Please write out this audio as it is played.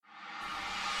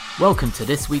Welcome to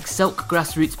this week's Selk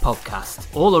Grassroots podcast,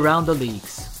 all around the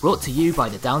leagues, brought to you by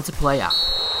the Down to Play app.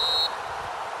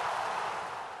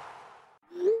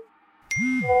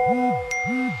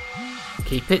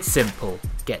 Keep it simple.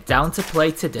 Get Down to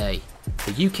Play today,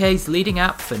 the UK's leading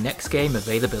app for next game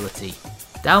availability.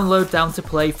 Download Down to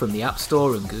Play from the App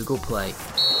Store and Google Play.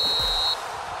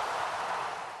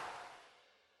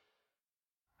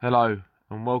 Hello,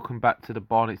 and welcome back to the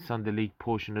Barnet Sunday League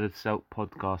portion of the Selk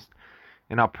podcast.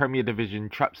 In our Premier Division,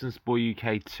 Trabzonspor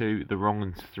UK 2, the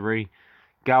Wrong'uns 3,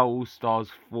 Gal All-Stars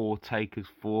 4, Takers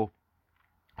 4,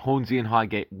 Hornsey and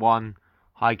Highgate 1,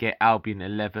 Highgate Albion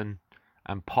 11,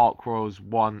 and Park Royals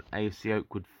 1, AFC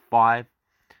Oakwood 5.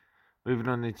 Moving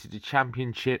on into the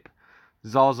Championship,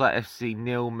 Zaza FC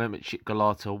 0, Mehmetçik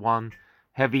Galata 1,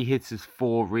 Heavy Hitters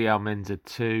 4, Real Menza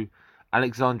 2,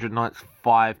 Alexandra Knights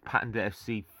 5, Patanda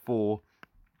FC 4,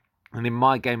 and in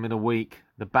my game of the week,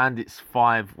 the Bandits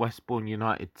 5, Westbourne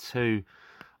United 2.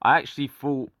 I actually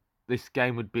thought this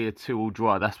game would be a 2-all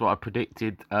draw. That's what I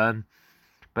predicted. But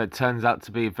it turns out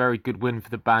to be a very good win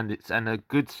for the Bandits and a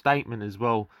good statement as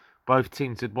well. Both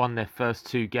teams had won their first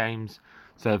two games.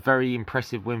 So a very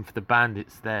impressive win for the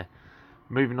Bandits there.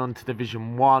 Moving on to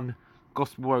Division 1.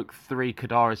 Gospel Oak 3,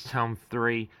 Cadaris Town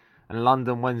 3. And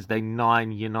London Wednesday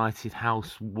 9, United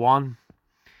House 1.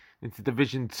 Into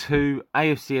Division 2,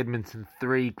 AFC Edmonton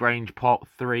 3, Grange Park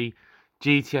 3,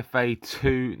 GTFA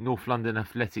 2, North London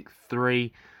Athletic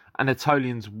 3,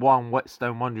 Anatolians 1,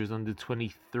 Whetstone Wanderers under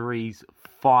 23s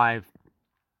 5.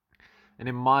 And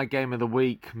in my game of the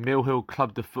week, Mill Hill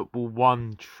Club de Football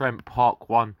 1, Trent Park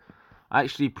 1. I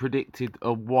actually predicted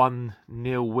a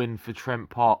 1-0 win for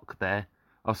Trent Park there.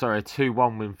 A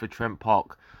 2-1 win for Trent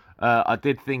Park. I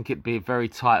did think it'd be a very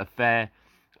tight affair.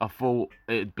 I thought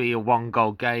it'd be a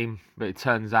 1-goal game, but it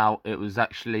turns out it was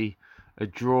actually a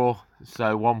draw.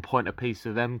 So 1 point apiece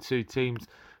for them two teams.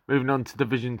 Moving on to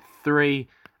Division 3,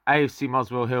 AFC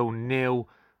Muswell Hill 0,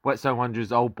 Whetstone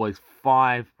Wanderers Old Boys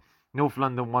 5, North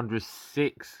London Wanderers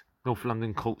 6, North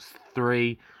London Colts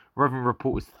 3, Rotherham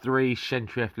Reporters 3,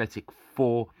 Shentry Athletic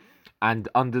 4, and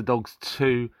Underdogs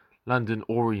 2, London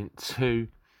Orient 2.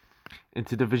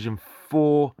 Into Division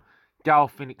 4, Gal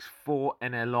Phoenix 4,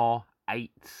 NLR 8,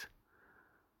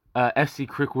 FC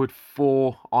Cricklewood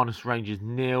 4, Honest Rangers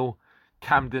 0,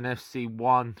 Camden FC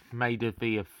 1, Maida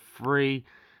Villa 3.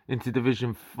 Into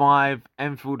Division 5,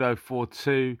 Enfield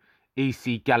 042,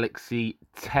 EC Galaxy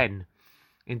 10.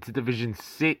 Into Division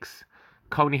 6,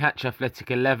 Colney Hatch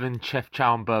Athletic 11, Chef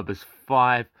Chow and Berbers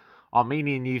 5,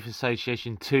 Armenian Youth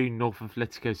Association 2, North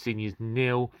Athletico Seniors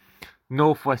 0,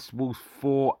 Northwest Wolves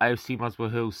 4, AFC Muswell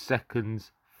Hill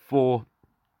Seconds 4,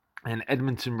 and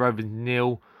Edmonton Rovers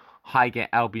 0, Highgate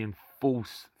Albion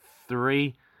False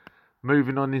 3.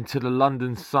 Moving on into the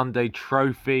London Sunday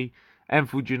Trophy,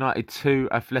 Enfield United 2,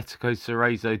 Atletico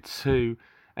Cerezo 2,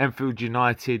 Enfield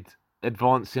United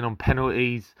advancing on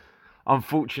penalties.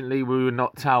 Unfortunately, we were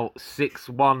knocked out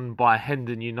 6-1 by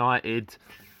Hendon United.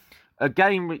 A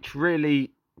game which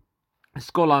really, a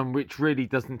scoreline which really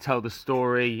doesn't tell the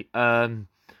story.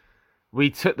 We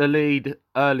took the lead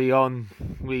early on.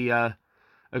 We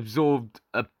absorbed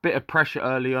a bit of pressure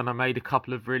early on. I made a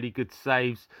couple of really good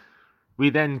saves. We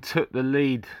then took the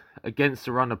lead against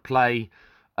the run of play.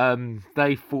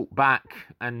 They fought back,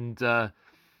 and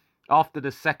after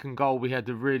the second goal, we had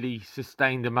a really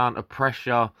sustained amount of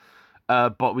pressure,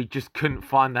 but we just couldn't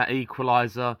find that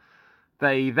equaliser.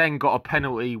 They then got a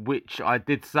penalty, which I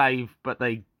did save, but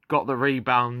they got the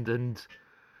rebound, and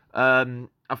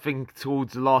I think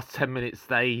towards the last 10 minutes,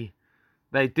 they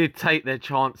did take their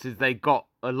chances. They got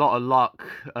a lot of luck,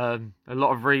 a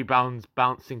lot of rebounds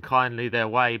bouncing kindly their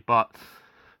way, but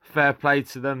fair play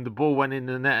to them. The ball went in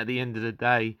the net at the end of the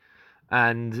day,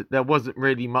 and there wasn't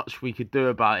really much we could do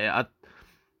about it.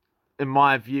 In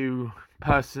my view,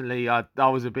 personally, I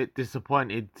was a bit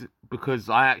disappointed because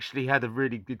I actually had a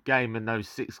really good game, and those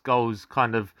 6 goals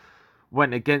kind of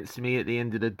went against me at the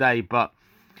end of the day, but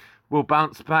we'll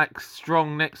bounce back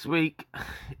strong next week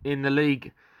in the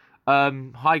league.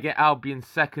 Highgate Albion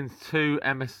Seconds 2,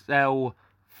 MSL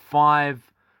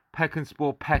 5,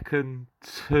 Peckenspor Pecken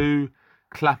 2,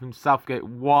 Clapham Southgate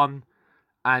 1,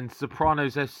 and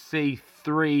Sopranos FC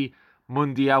 3,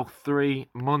 Mundial 3.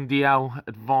 Mundial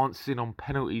advancing on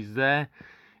penalties there.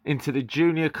 Into the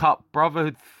Junior Cup,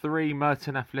 Brotherhood 3,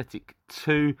 Merton Athletic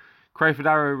 2, Crayford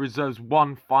Arrow Reserves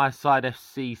 1, Fireside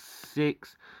FC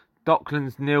 6,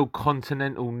 Docklands 0,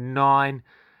 Continental 9,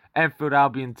 Enfield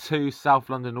Albion 2, South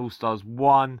London All-Stars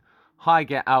 1,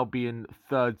 Highgate Albion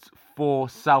Thirds 4,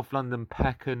 South London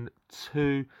Pecken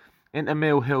 2, Inter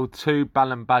Mill Hill 2,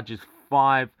 Balham Badgers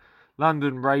 5,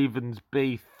 London Ravens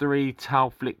B 3,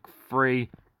 Towflick 3,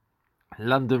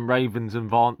 London Ravens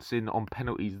advancing on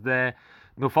penalties there.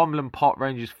 Northumberland Park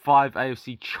Rangers 5,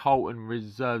 AFC Charlton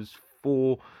Reserves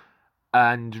 4,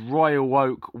 and Royal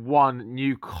Oak 1,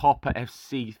 New Copper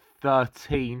FC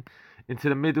 13. Into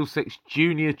the Middlesex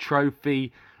Junior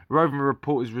Trophy, Roving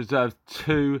Reporters Reserves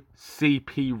 2,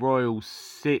 CP Royals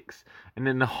 6, and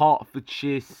then the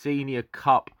Hertfordshire Senior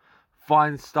Cup,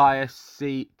 Feinstein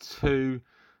SC 2,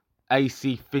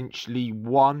 AC Finchley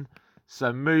 1.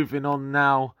 So moving on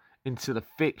now into the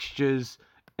fixtures.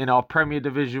 In our Premier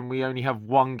Division, we only have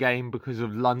one game because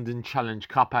of London Challenge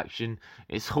Cup action.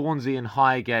 It's Hornsey and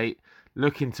Highgate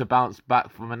looking to bounce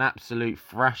back from an absolute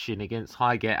thrashing against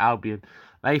Highgate Albion.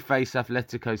 They face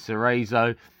Atletico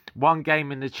Cerezo. One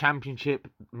game in the Championship.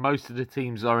 Most of the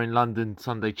teams are in London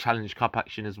Sunday Challenge Cup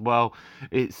action as well.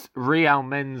 It's Real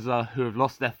Menza who have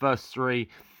lost their first 3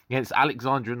 against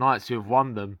Alexandra Knights who have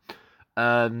won them.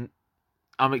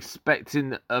 I'm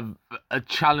expecting a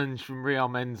challenge from Real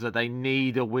Menza. They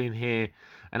need a win here.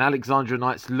 And Alexandra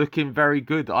Knights looking very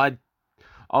good. I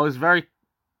was very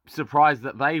surprised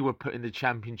that they were put in the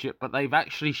Championship, but they've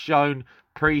actually shown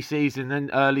pre-season and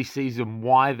early season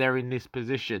why they're in this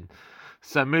position.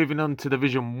 So moving on to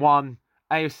Division 1,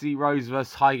 AFC Rose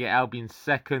versus Highgate Albion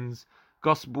seconds,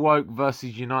 Gospel Oak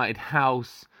versus United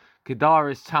House,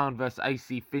 Cadaris Town versus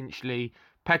AC Finchley,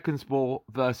 Peckensport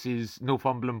versus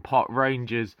Northumberland Park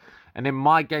Rangers. And in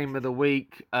my game of the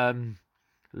week,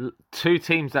 2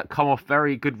 teams that come off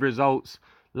very good results,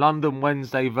 London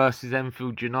Wednesday versus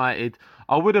Enfield United.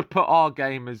 I would have put our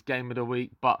game as game of the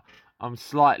week, but I'm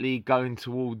slightly going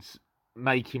towards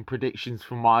making predictions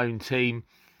for my own team.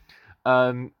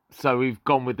 So we've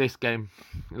gone with this game,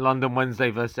 London Wednesday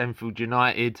versus Enfield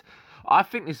United. I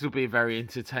think this will be a very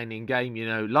entertaining game. You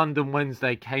know, London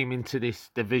Wednesday came into this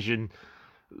division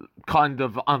kind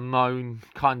of unknown,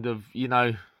 kind of, you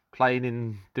know, playing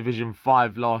in Division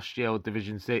 5 last year or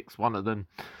Division 6, one of them.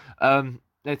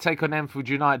 They take on Enfield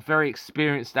United, very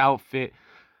experienced outfit,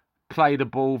 play the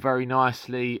ball very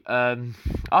nicely.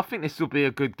 I think this will be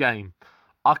a good game.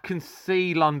 I can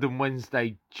see London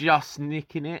Wednesday just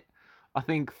nicking it. I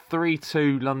think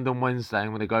 3-2 London Wednesday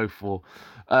I'm going to go for.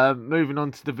 Moving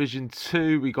on to Division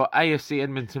 2, we got AFC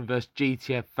Edmonton versus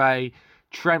GTFA,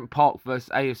 Trent Park versus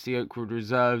AFC Oakwood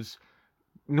Reserves,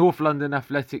 North London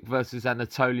Athletic versus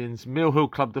Anatolians, Mill Hill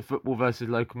Club the Football versus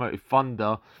Locomotive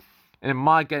Thunder. And in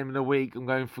my game of the week, I'm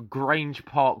going for Grange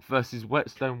Park versus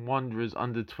Whetstone Wanderers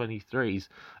under-23s.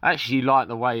 I actually like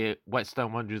the way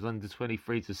Whetstone Wanderers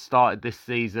under-23s have started this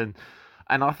season.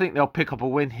 And I think they'll pick up a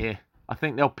win here. I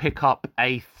think they'll pick up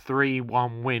a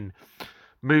 3-1 win.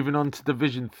 Moving on to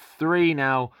Division 3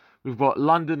 now. We've got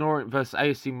London Orient versus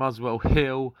AFC Muswell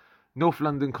Hill. North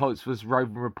London Colts versus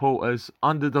Roving Reporters.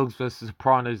 Underdogs versus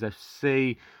Sopranos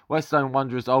FC. Whetstone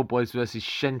Wanderers Old Boys versus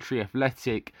Shentry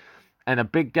Athletic. And a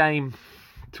big game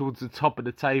towards the top of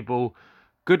the table.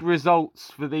 Good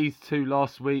results for these 2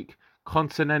 last week.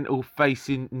 Continental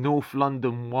facing North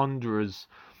London Wanderers.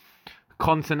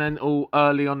 Continental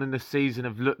early on in the season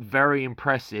have looked very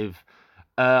impressive.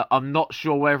 I'm not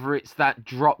sure whether it's that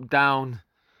drop down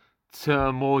to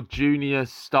a more junior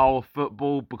style of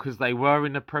football because they were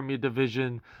in the Premier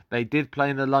Division. They did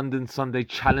play in the London Sunday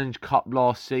Challenge Cup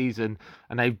last season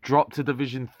and they've dropped to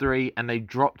Division 3 and they've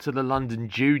dropped to the London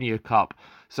Junior Cup.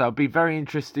 So it'll be very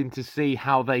interesting to see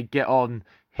how they get on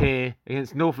here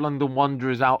against North London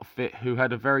Wanderers outfit who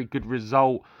had a very good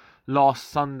result last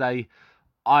Sunday.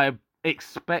 I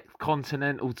expect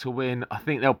Continental to win. I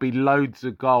think there'll be loads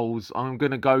of goals. I'm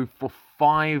going to go for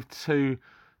 5-2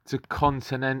 to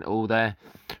Continental there.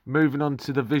 Moving on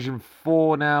to Division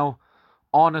 4 now.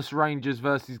 Honest Rangers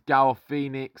versus Gower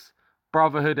Phoenix.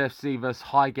 Brotherhood FC versus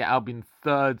Highgate Albion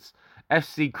thirds.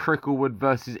 FC Cricklewood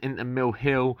versus Inter Mill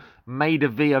Hill. Maida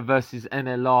Villa versus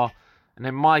NLR. And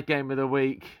then my game of the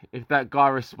week, if that guy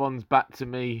responds back to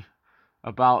me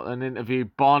about an interview,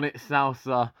 Barnet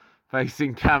Salsa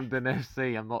facing Camden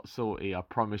FC. I'm not salty, I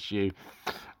promise you.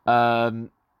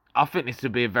 I think this will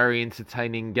be a very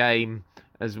entertaining game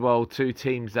as well. 2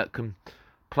 teams that can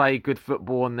play good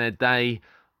football on their day.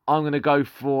 I'm going to go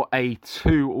for a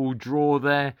 2-2 draw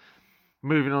there.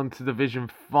 Moving on to Division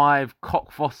 5.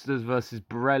 Cockfosters versus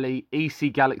Borelli.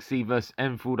 EC Galaxy versus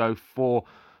Enfield 04.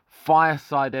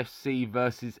 Fireside FC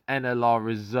versus NLR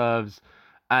Reserves.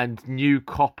 And New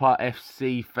Copper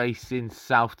FC facing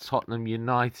South Tottenham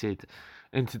United.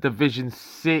 Into Division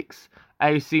 6,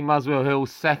 AFC Muswell Hill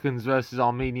seconds versus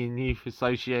Armenian Youth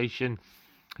Association.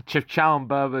 Chefchaouen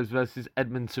Berbers versus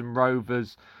Edmonton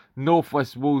Rovers.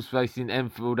 Northwest Wolves facing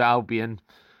Enfield Albion.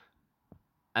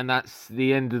 And that's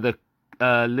the end of the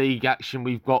league action.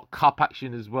 We've got cup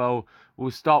action as well We'll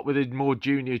start with the more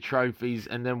junior trophies,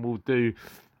 and then we'll do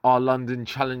our London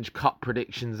Challenge Cup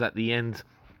predictions at the end.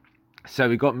 So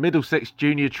we've got Middlesex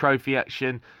Junior Trophy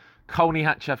action, Colney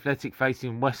Hatch Athletic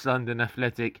facing West London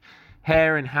Athletic,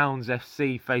 Hare and Hounds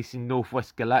FC facing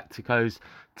Northwest Galacticos,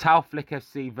 Towflick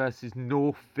FC versus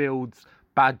Northfields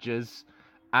Badgers,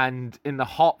 and in the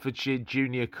Hertfordshire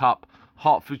Junior Cup,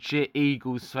 Hertfordshire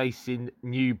Eagles facing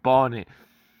New Barnet.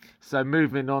 So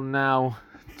moving on now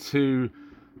to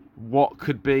what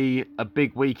could be a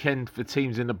big weekend for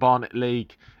teams in the Barnet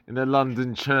League, in the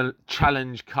London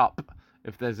Challenge Cup,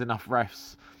 if there's enough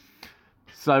refs.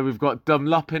 So we've got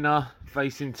Dunlopina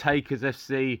facing Takers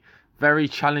FC. Very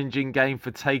challenging game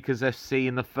for Takers FC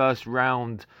in the first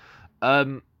round.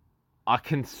 I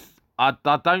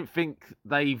don't think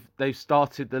they've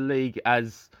started the league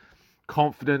as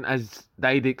confident as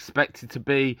they'd expected to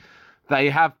be.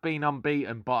 They have been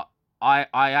unbeaten, but I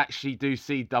actually do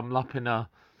see Dunlopina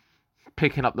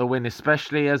picking up the win,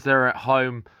 especially as they're at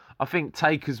home. I think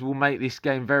Takers will make this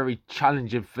game very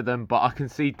challenging for them, but I can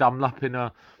see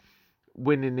Dunlopina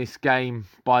winning this game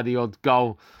by the odd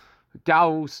goal.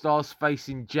 Gower All Stars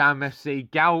facing Jam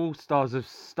FC. Gower All Stars have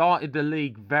started the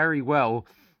league very well.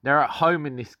 They're at home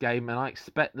in this game, and I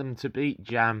expect them to beat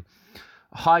Jam.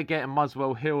 Highgate and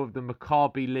Muswell Hill of the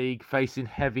Maccabi League facing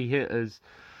Heavy Hitters.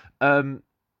 The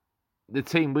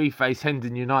team we face,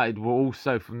 Hendon United, were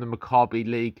also from the Maccabi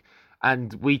League,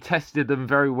 and we tested them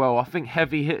very well. I think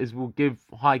Heavy Hitters will give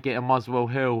Highgate and Muswell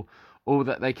Hill all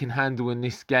that they can handle in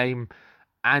this game,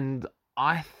 and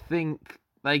I think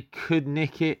they could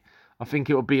nick it. I think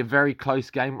it will be a very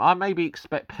close game. I maybe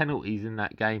expect penalties in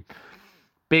that game.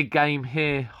 Big game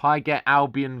here. Highgate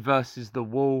Albion versus the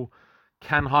Wall.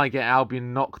 Can Highgate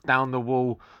Albion knock down the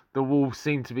Wall? The Wall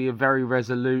seem to be a very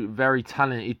resolute, very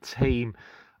talented team.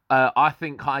 I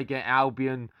think Highgate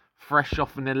Albion, fresh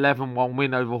off an 11-1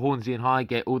 win over Hornsey and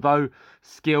Highgate, although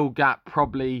skill gap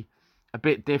probably a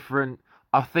bit different,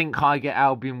 I think Highgate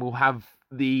Albion will have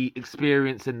the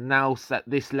experience and nous at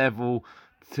this level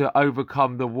to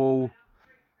overcome the Wall.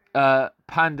 Panda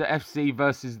FC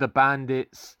versus the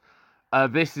Bandits.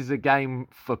 This is a game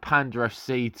for Panda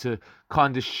FC to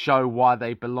kind of show why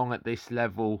they belong at this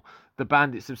level. The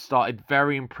Bandits have started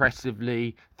very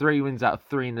impressively, 3 wins out of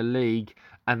 3 in the league,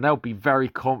 and they'll be very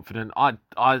confident. I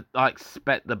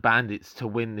expect the Bandits to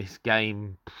win this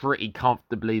game pretty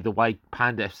comfortably the way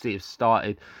Panda FC have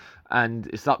started, and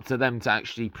it's up to them to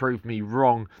actually prove me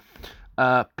wrong.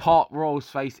 Park Royals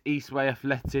face Eastway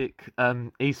Athletic.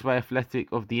 Eastway Athletic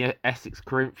of the Essex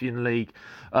Corinthian League.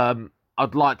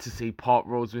 I'd like to see Park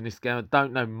Royals win this game. I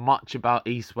don't know much about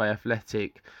Eastway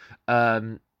Athletic,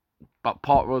 but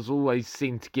Park Royals always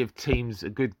seem to give teams a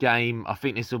good game. I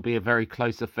think this will be a very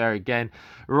close affair again.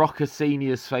 Rocker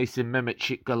Seniors facing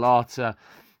Mehmetçik Galata.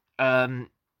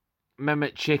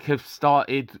 Mehmetçik have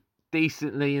started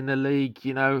decently in the league,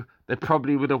 you know. They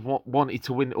probably would have wanted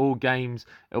to win all games.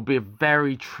 It'll be a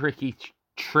very tricky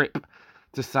trip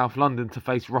to South London to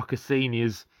face Rocker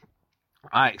Seniors.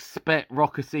 I expect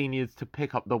Rocker Seniors to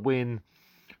pick up the win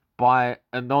by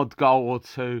an odd goal or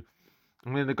two.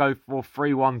 I'm going to go for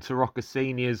 3-1 to Rocker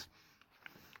Seniors.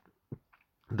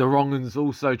 The Wrong'uns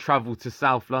also travel to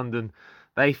South London.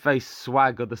 They face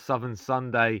Swag of the Southern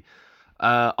Sunday.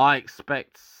 I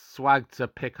expect Swag to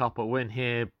pick up a win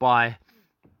here by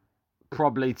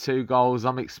probably 2 goals.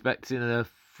 I'm expecting a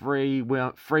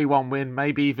 3-1 win,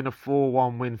 maybe even a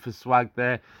 4-1 win for Swag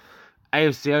there.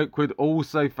 AFC Oakwood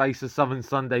also face a Southern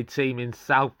Sunday team in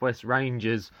Southwest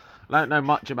Rangers. I don't know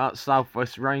much about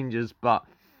Southwest Rangers, but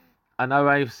I know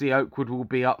AFC Oakwood will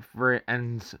be up for it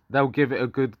and they'll give it a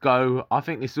good go. I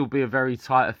think this will be a very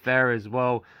tight affair as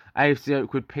well. AFC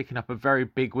Oakwood picking up a very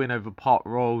big win over Park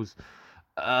Royals.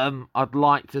 I'd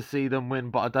like to see them win,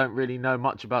 but I don't really know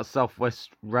much about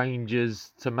Southwest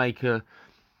Rangers to make a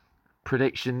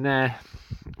prediction there.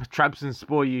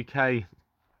 Trabzonspor UK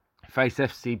face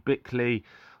FC Bickley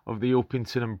of the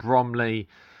Orpington and Bromley.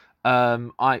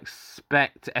 I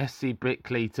expect FC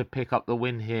Bickley to pick up the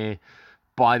win here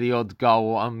by the odd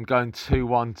goal. I'm going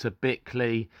 2-1 to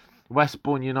Bickley.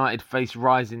 Westbourne United face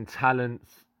Rising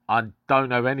Talents. I don't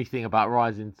know anything about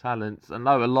Rising Talents. I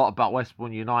know a lot about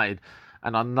Westbourne United,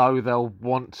 and I know they'll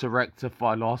want to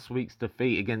rectify last week's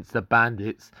defeat against the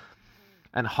Bandits,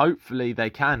 and hopefully they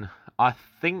can. I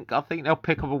think they'll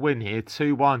pick up a win here,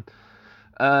 2-1.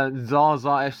 Zaza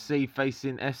FC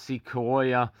facing FC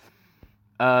Kawaya.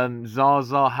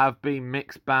 Zaza have been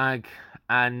mixed bag,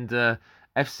 and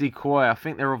FC Kawaya, I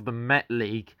think they're of the Met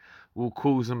League, will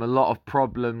cause them a lot of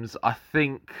problems. I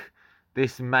think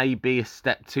this may be a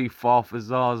step too far for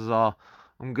Zaza.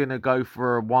 I'm going to go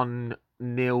for a 1-0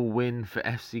 win for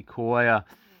FC Kawaya.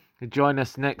 Join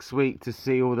us next week to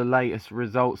see all the latest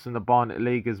results in the Barnet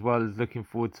League, as well as looking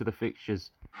forward to the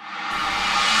fixtures.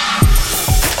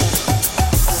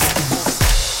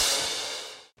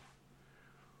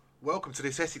 Welcome to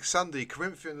this Essex Sunday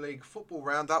Corinthian League football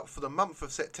roundup for the month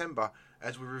of September,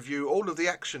 as we review all of the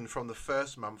action from the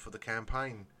first month of the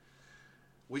campaign.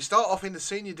 We start off in the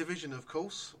senior division, of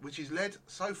course, which is led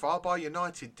so far by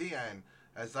United Dean,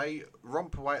 as they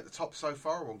romp away at the top so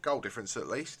far, on goal difference at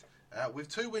least, with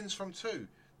 2 wins from 2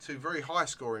 very high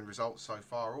scoring results so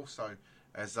far also,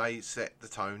 as they set the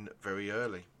tone very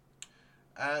early.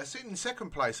 Sitting in second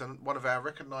place, and one of our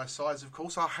recognised sides, of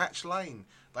course, are Hatch Lane.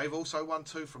 They've also won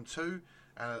 2 from 2,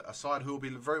 and a side who will be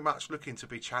very much looking to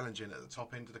be challenging at the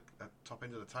top end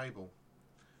of the table.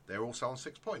 They're also on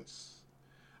 6 points.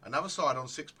 Another side on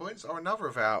 6 points are another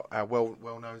of our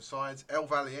well-known sides, El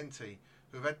Valiente,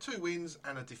 who have had 2 wins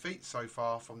and a defeat so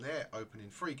far from their opening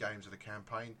 3 games of the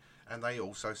campaign, and they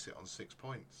also sit on 6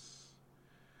 points.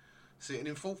 Sitting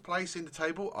in 4th place in the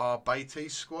table are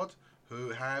Beatty's squad, who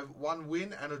have 1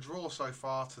 win and a draw so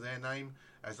far to their name,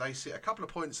 as they sit a couple of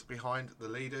points behind the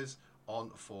leaders on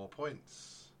 4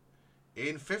 points.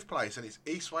 In 5th place, and it's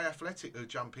Eastway Athletic who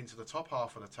jump into the top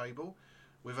half of the table,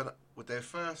 with their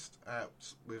first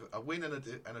with a win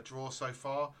and a draw so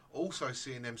far, also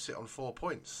seeing them sit on 4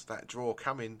 points. That draw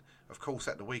coming, of course,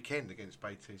 at the weekend against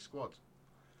Beatty's squad.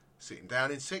 Sitting down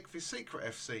in 6th is Secret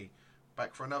FC,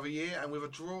 back for another year, and with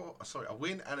a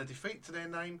win and a defeat to their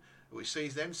name, which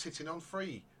sees them sitting on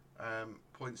 3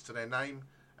 points to their name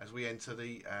as we enter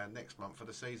the next month of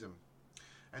the season.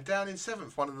 And down in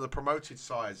 7th, one of the promoted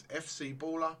sides, FC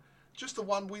Baller, just a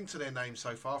 1 win to their name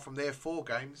so far from their 4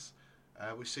 games,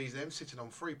 which sees them sitting on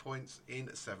 3 points in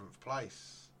 7th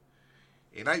place.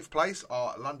 In 8th place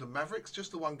are London Mavericks,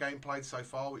 just the 1 game played so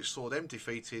far, which saw them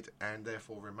defeated and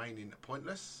therefore remaining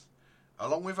pointless.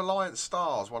 Along with Alliance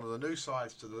Stars, one of the new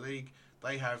sides to the league,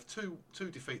 they have two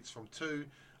defeats from 2,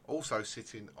 also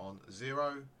sitting on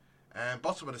 0. And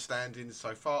bottom of the standings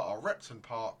so far are Repton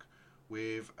Park,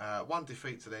 with 1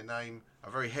 defeat to their name,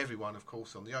 a very heavy one, of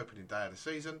course, on the opening day of the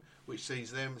season, which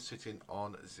sees them sitting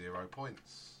on 0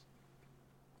 points.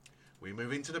 We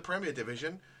move into the Premier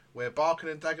Division, where Barking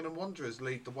and Dagenham Wanderers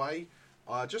lead the way,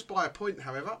 just by a point,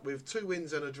 however, with 2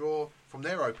 wins and a draw from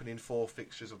their opening 4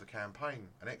 fixtures of the campaign.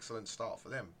 An excellent start for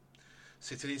them.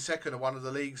 Sitting in second are one of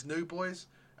the league's new boys,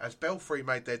 as Belfry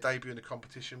made their debut in the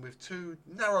competition with 2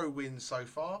 narrow wins so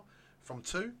far from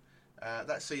 2.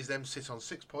 That sees them sit on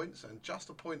 6 points and just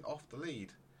a point off the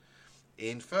lead.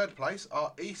 In 3rd place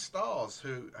are East Stars,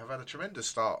 who have had a tremendous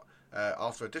start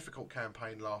after a difficult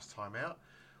campaign last time out.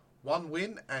 1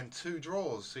 win and 2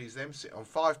 draws sees them sit on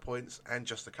 5 points and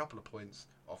just a couple of points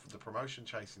off of the promotion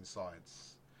chasing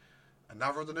sides.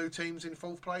 Another of the new teams in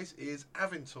 4th place is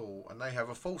Avintal, and they have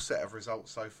a full set of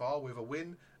results so far, with a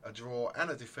win, a draw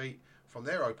and a defeat from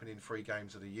their opening 3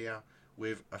 games of the year,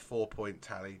 with a 4-point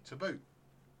tally to boot.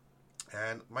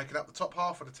 And making up the top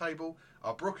half of the table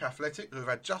are Brook Athletic, who have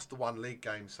had just the 1 league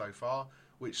game so far,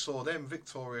 which saw them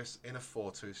victorious in a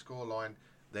 4-2 scoreline,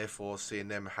 therefore seeing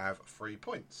them have 3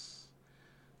 points.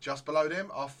 Just below them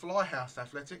are Flyhouse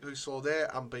Athletic, who saw their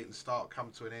unbeaten start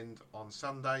come to an end on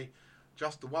Sunday.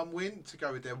 Just the 1 win to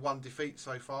go with their 1 defeat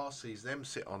so far sees them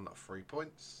sit on 3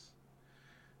 points.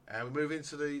 And we move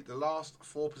into the last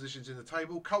 4 positions in the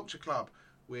table. Culture Club,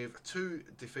 with 2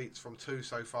 defeats from 2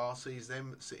 so far, sees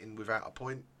them sitting without a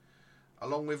point.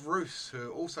 Along with Roos,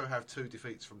 who also have 2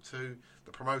 defeats from 2,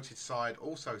 the promoted side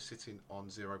also sitting on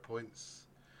 0 points.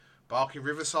 Barking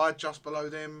Riverside, just below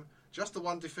them, just the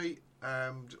 1 defeat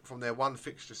from their 1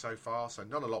 fixture so far, so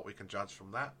not a lot we can judge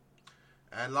from that.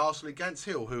 And lastly, Gants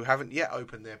Hill, who haven't yet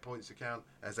opened their points account,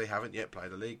 as they haven't yet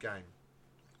played a league game.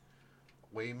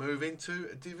 We move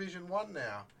into Division 1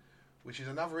 now, which is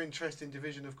another interesting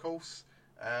division, of course,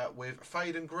 with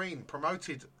Fade and Green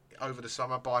promoted over the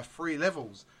summer by 3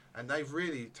 levels, and they've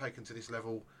really taken to this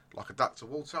level like a duck to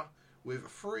water, with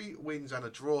 3 wins and a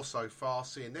draw so far,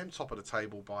 seeing them top of the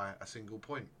table by a single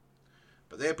point.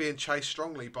 But they're being chased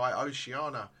strongly by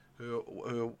Oceana,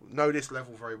 who know this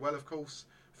level very well, of course.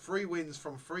 3 wins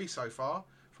from 3 so far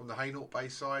from the Hainault Bay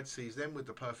side sees them with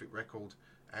the perfect record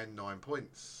and 9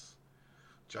 points.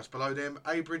 Just below them,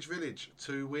 Abridge Village,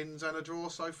 2 wins and a draw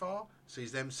so far,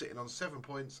 sees them sitting on 7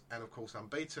 points and of course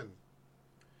unbeaten.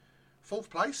 4th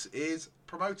place is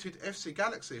promoted FC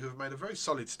Galaxy, who have made a very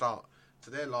solid start to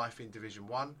their life in Division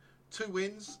 1. 2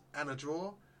 wins and a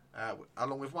draw,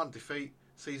 along with 1 defeat,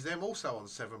 sees them also on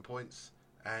 7 points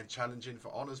and challenging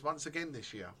for honours once again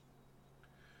this year.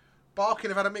 Barking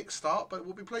have had a mixed start, but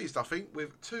will be pleased, I think,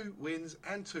 with 2 wins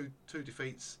and two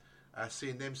defeats,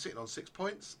 seeing them sitting on 6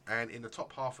 points and in the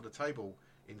top half of the table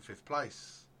in 5th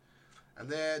place. And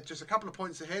they're just a couple of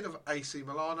points ahead of AC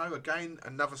Milano, again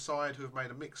another side who have made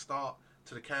a mixed start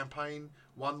to the campaign.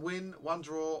 1 win, 1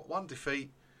 draw, 1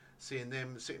 defeat, seeing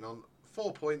them sitting on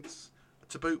 4 points,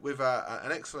 to boot with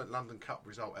an excellent London Cup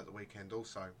result at the weekend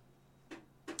also.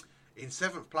 In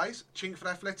 7th place, Chingford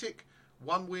Athletic,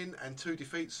 1 win and 2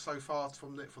 defeats so far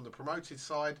from the promoted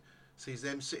side, sees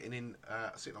them sitting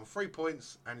on 3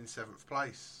 points and in 7th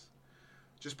place.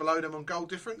 Just below them on goal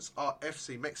difference are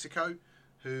FC Mexico,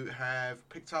 who have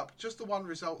picked up just the 1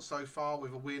 result so far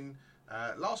with a win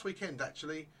last weekend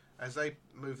actually, as they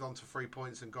moved on to 3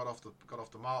 points and got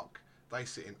off the mark. They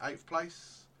sit in 8th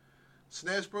place.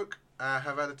 Snaresbrook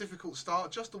have had a difficult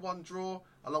start, just the 1 draw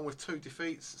along with 2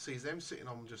 defeats sees them sitting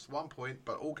on just 1 point,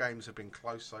 but all games have been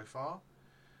close so far.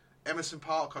 Emerson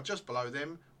Park are just below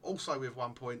them, also with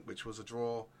 1 point, which was a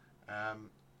draw,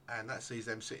 and that sees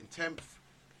them sitting 10th.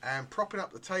 And propping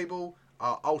up the table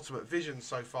are Ultimate Vision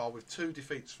so far with 2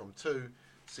 defeats from 2,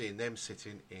 seeing them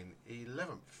sitting in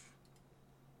 11th.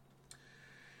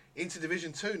 Into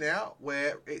Division 2 now,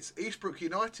 where it's Eastbrook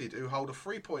United who hold a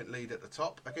 3-point lead at the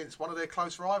top against one of their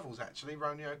close rivals actually,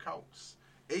 Roneo Colts.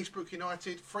 Eastbrook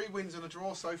United, 3 wins and a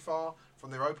draw so far from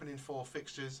their opening 4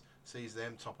 fixtures, sees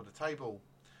them top of the table.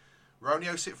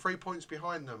 Roneo sit 3 points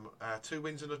behind them, 2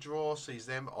 wins and a draw sees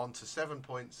them on to 7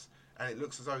 points, and it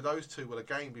looks as though those two will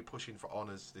again be pushing for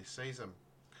honours this season.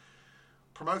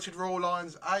 Promoted Royal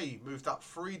Lions A moved up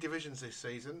 3 divisions this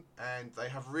season, and they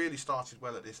have really started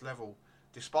well at this level.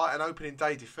 Despite an opening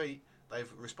day defeat,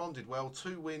 they've responded well.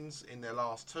 2 wins in their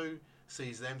last 2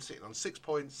 sees them sitting on 6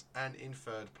 points and in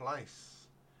 3rd place.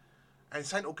 And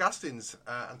St Augustine's,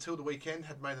 until the weekend,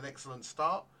 had made an excellent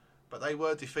start, but they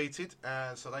were defeated,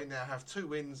 so they now have 2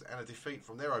 wins and a defeat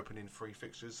from their opening 3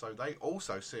 fixtures, so they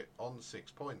also sit on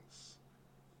 6 points.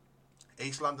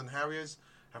 East London Harriers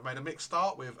have made a mixed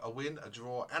start with a win, a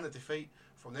draw and a defeat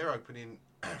from their opening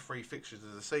 3 fixtures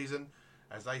of the season,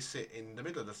 as they sit in the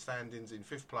middle of the standings in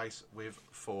 5th place with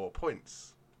 4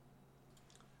 points.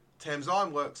 Thames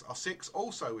Ironworks are 6,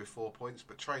 also with 4 points,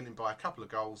 but trailing by a couple of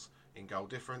goals in goal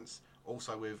difference,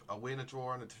 also with a win, a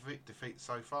draw and a defeat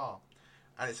so far.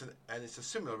 And it's a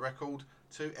similar record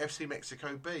to FC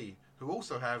Mexico B, who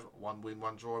also have 1 win,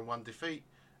 1 draw and 1 defeat,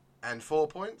 and 4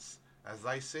 points, as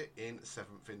they sit in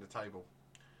 7th in the table.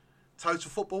 Total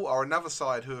Football are another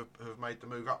side who have made the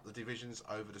move up the divisions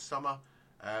over the summer.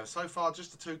 So far,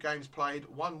 just the 2 games played,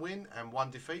 1 win and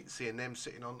 1 defeat, seeing them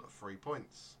sitting on 3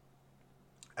 points.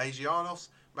 Asianos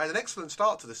made an excellent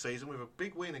start to the season with a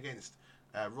big win against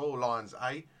Royal Lions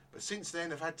A, but since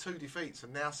then have had 2 defeats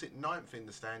and now sit 9th in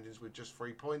the standings with just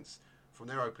 3 points from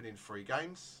their opening 3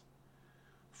 games.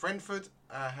 Frenford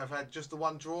have had just the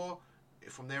 1 draw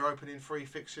from their opening 3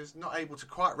 fixtures, not able to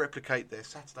quite replicate their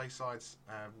Saturday side's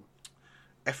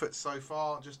efforts so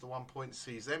far. Just the 1 point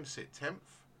sees them sit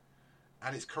 10th.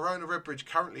 And it's Corona Redbridge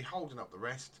currently holding up the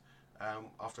rest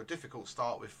after a difficult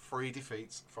start with 3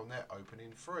 defeats from their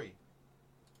opening 3.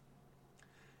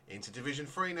 Into Division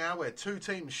 3 now, where 2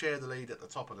 teams share the lead at the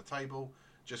top of the table,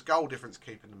 just goal difference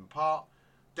keeping them apart.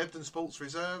 Debden Sports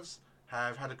Reserves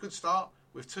have had a good start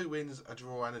with 2 wins, a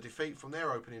draw and a defeat from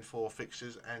their opening 4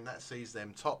 fixtures, and that sees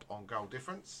them top on goal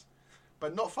difference.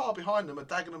 But not far behind them are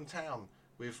Dagenham Town,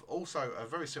 with also a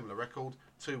very similar record,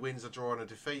 2 wins, a draw and a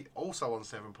defeat, also on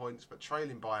 7 points, but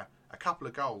trailing by a couple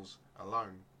of goals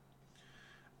alone.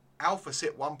 Alpha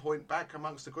sit 1 point back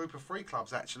amongst a group of 3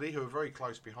 clubs actually, who are very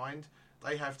close behind.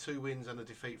 They have 2 wins and a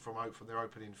defeat from their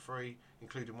opening 3,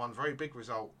 including 1 very big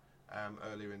result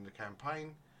earlier in the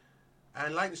campaign.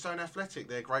 And Leytonstone Athletic,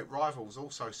 their great rivals,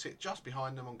 also sit just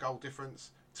behind them on goal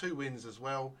difference, 2 wins as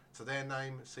well to their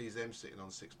name, sees them sitting on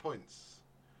 6 points.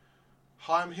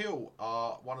 Higham Hill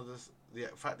are one of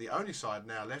the only side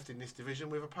now left in this division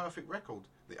with a perfect record,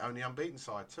 the only unbeaten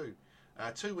side too.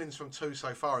 2 wins from 2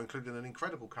 so far, including an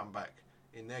incredible comeback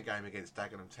in their game against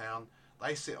Dagenham Town.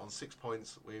 They sit on 6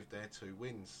 points with their 2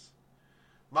 wins.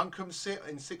 Monkholm sit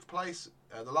in 6th place,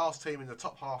 the last team in the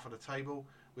top half of the table,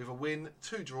 with a win,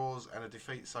 2 draws and a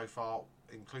defeat so far,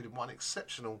 including 1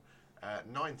 exceptional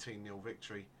 19-0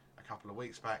 victory a couple of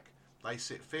weeks back. They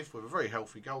sit 5th with a very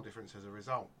healthy goal difference as a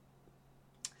result.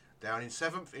 Down in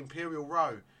 7th, Imperial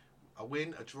Row, a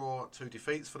win, a draw, 2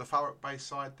 defeats for the Thurrock-based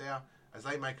side there, as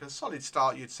they make a solid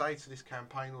start, you'd say, to this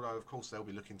campaign, although of course they'll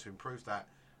be looking to improve that.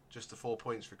 Just the 4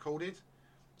 points recorded.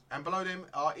 And below them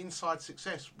are Inside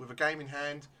Success, with a game in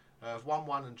hand of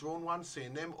 1-1 and drawn 1,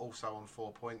 seeing them also on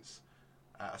 4 points,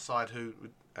 a side who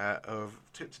have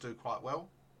tipped to do quite well.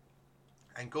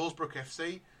 And Goresbrook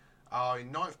FC are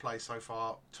in 9th place so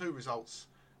far, 2 results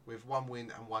with 1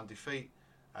 win and 1 defeat.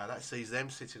 That sees them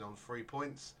sitting on 3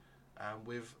 points,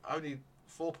 with only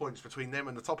 4 points between them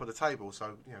and the top of the table.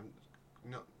 So,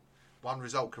 one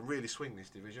result can really swing this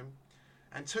division.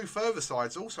 And 2 further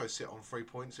sides also sit on 3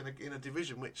 points in a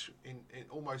division which in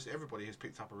almost everybody has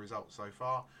picked up a result so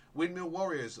far. Windmill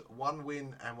Warriors, 1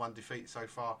 win and 1 defeat so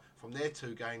far from their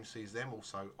 2 games, sees them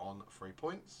also on 3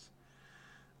 points.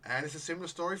 And it's a similar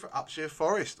story for Upshire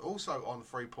Forest, also on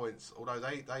 3 points, although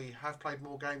they have played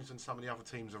more games than some of the other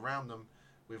teams around them,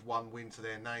 with 1 win to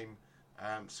their name,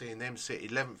 seeing them sit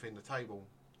 11th in the table.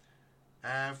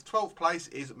 12th place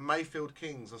is Mayfield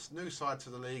Kings, a new side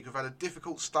to the league, who've had a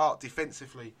difficult start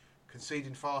defensively,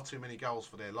 conceding far too many goals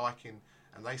for their liking,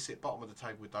 and they sit bottom of the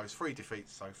table with those 3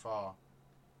 defeats so far.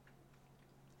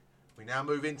 We now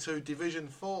move into Division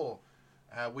 4,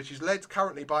 which is led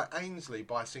currently by Ainsley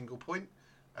by a single point.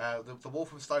 The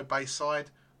Walthamstow based side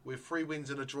with 3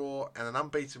 wins and a draw and an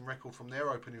unbeaten record from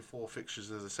their opening 4 fixtures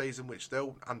of the season, which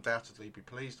they'll undoubtedly be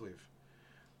pleased with.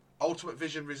 Ultimate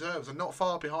Vision Reserves are not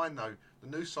far behind though.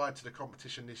 The new side to the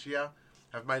competition this year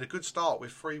have made a good start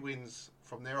with 3 wins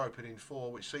from their opening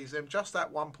 4, which sees them just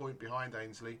at 1 point behind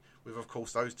Ainsley, with of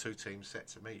course those 2 teams set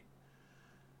to meet.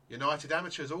 United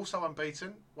Amateurs also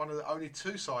unbeaten, one of the only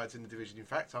 2 sides in the division in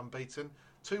fact unbeaten.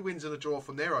 2 wins and a draw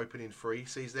from their opening 3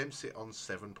 sees them sit on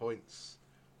 7 points.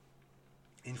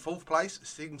 In 4th place,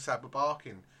 Sting Sabah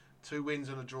Barking, 2 wins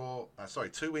and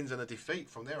a defeat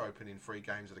from their opening 3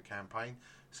 games of the campaign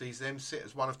sees them sit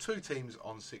as one of 2 teams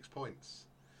on 6 points.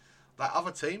 That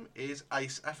other team is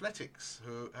Ace Athletics,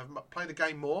 who have played a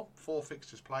game more, 4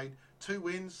 fixtures played, 2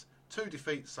 wins, 2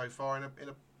 defeats so far in a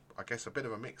bit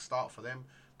of a mixed start for them,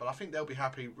 but I think they'll be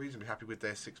reasonably happy with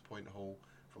their 6-point haul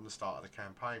from the start of the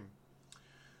campaign.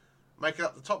 Making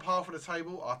up the top half of the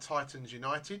table are Titans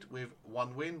United with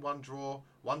 1 win, 1 draw,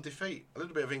 1 defeat. A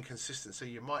little bit of inconsistency,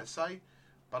 you might say,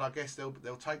 but I guess they'll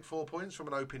take 4 points from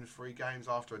an opening 3 games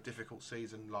after a difficult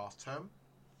season last term.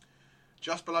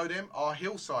 Just below them are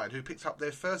Hillside, who picked up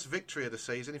their first victory of the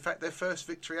season. In fact, their first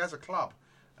victory as a club,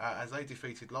 as they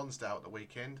defeated Lonsdale at the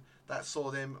weekend. That saw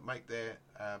them take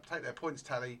their points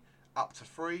tally up to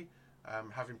 3,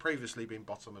 having previously been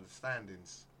bottom of the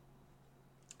standings.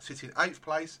 Sitting 8th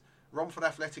place, Romford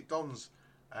Athletic Dons,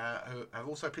 who have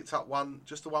also picked up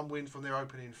just the 1 win from their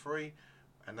opening 3,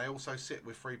 and they also sit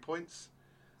with 3 points.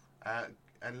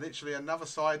 And literally another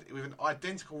side with an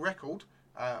identical record,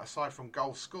 aside from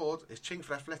goals scored, is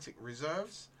Chingford Athletic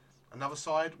Reserves, another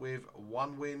side with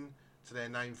 1 win to their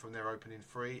name from their opening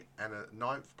 3 and a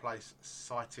 9th place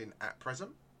sighting at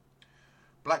present.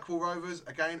 Blackwall Rovers,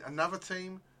 again another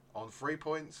team on 3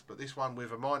 points, but this one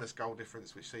with a minus goal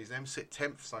difference, which sees them sit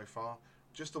 10th so far.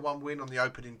 Just the 1 win on the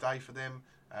opening day for them,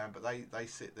 but they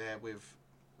sit there with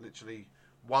literally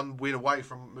 1 win away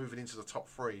from moving into the top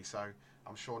 3, so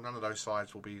I'm sure none of those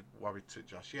sides will be worried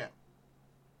just yet.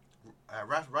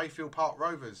 Rayfield Park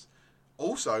Rovers,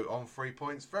 also on 3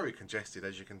 points, very congested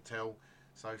as you can tell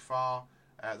so far.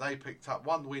 They picked up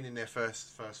 1 win in their first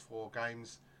 4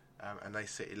 games, and they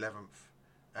sit 11th.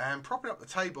 And propping up the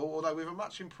table, although with a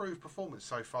much improved performance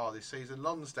so far this season,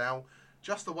 Lonsdale,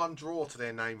 just the 1 draw to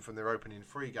their name from their opening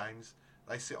 3 games,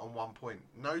 they sit on 1 point.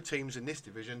 No teams in this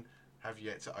division have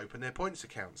yet to open their points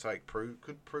account, so it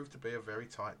could prove to be a very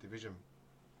tight division.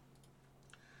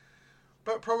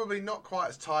 But probably not quite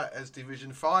as tight as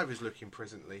Division 5 is looking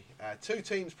presently. 2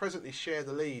 teams presently share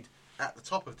the lead at the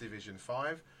top of Division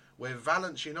 5, where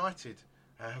Valence United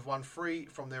have won 3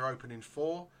 from their opening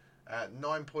 4.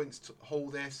 9 points to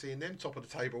haul there, seeing them top of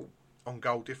the table on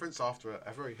goal difference after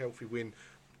a very healthy win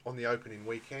on the opening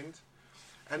weekend.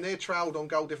 And they're trailed on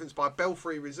goal difference by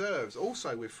Belfry Reserves,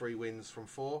 also with 3 wins from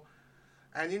 4.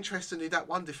 And interestingly, that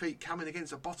 1 defeat coming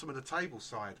against a bottom of the table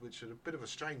side, which is a bit of a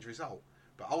strange result,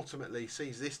 but ultimately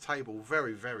sees this table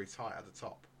very, very tight at the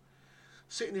top.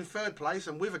 Sitting in 3rd place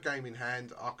and with a game in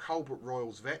hand are Colbert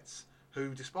Royals Vets,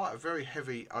 who, despite a very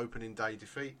heavy opening day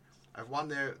defeat, have won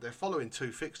their following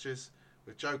 2 fixtures,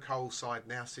 with Joe Cole's side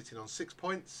now sitting on 6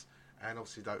 points, and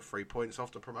obviously 3 points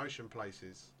off the promotion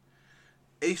places.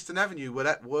 Eastern Avenue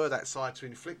were that side to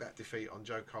inflict that defeat on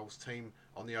Joe Cole's team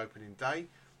on the opening day,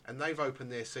 and they've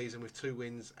opened their season with 2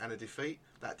 wins and a defeat.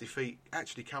 That defeat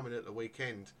actually coming at the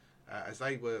weekend, as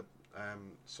they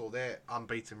saw their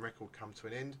unbeaten record come to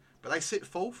an end. But they sit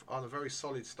 4th on a very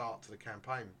solid start to the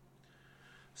campaign.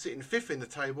 Sitting 5th in the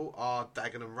table are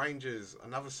Dagenham Rangers,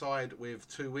 another side with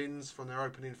 2 wins from their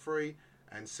opening 3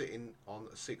 and sitting on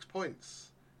 6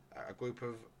 points. A group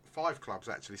of 5 clubs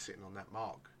actually sitting on that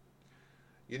mark.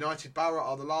 United Borough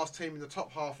are the last team in the top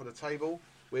half of the table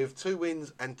with 2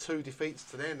 wins and 2 defeats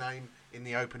to their name in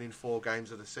the opening 4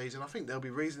 games of the season. I think they'll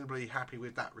be reasonably happy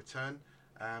with that return,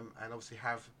 and obviously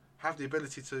have the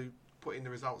ability to put in the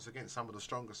results against some of the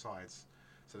stronger sides.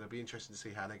 So it'll be interesting to see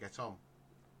how they get on.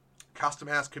 Custom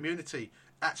House Community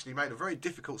actually made a very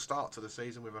difficult start to the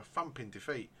season with a thumping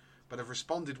defeat, but have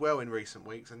responded well in recent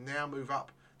weeks and now move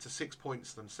up to 6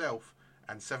 points themselves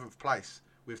and 7th place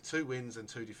with 2 wins and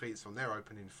 2 defeats from their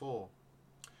opening 4.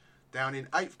 Down in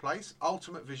 8th place,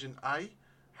 Ultimate Vision A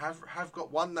have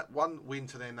got one win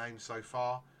to their name so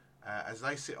far, as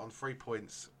they sit on 3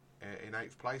 points in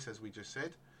 8th place, as we just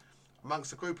said.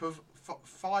 Amongst a group of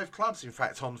 5 clubs, in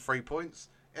fact, on 3 points.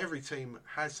 Every team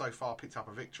has so far picked up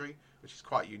a victory, which is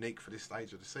quite unique for this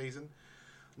stage of the season.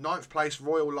 9th place,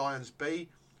 Royal Lions B.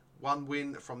 1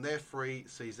 win from their 3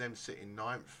 sees them sitting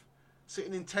 9th.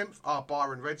 Sitting in 10th are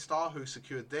Byron Red Star, who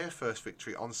secured their first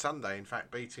victory on Sunday, in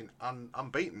fact beating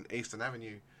unbeaten Eastern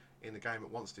Avenue in the game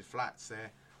at Wanstead Flats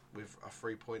there with a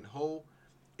 3-point haul.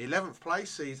 11th place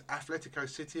sees Athletico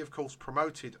City, of course,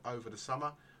 promoted over the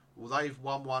summer. Well, they've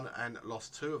won 1 and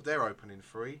lost 2 of their opening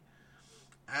 3.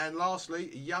 And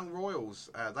lastly, Young Royals.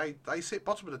 They sit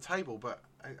bottom of the table, but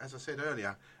as I said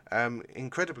earlier,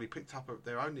 incredibly picked up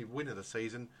their only win of the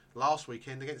season last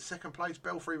weekend against second place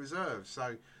Belfry Reserves.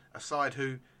 So a side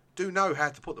who do know how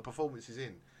to put the performances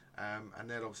in, and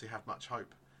they'll obviously have much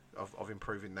hope of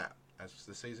improving that as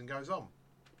the season goes on.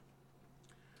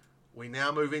 We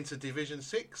now move into Division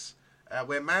 6,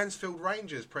 where Mansfield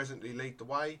Rangers presently lead the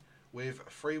way with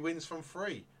 3 wins from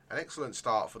 3. An excellent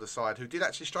start for the side, who did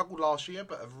actually struggle last year,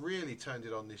 but have really turned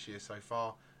it on this year so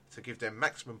far to give them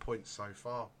maximum points so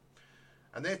far.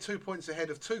 And they're 2 points ahead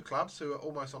of 2 clubs who are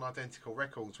almost on identical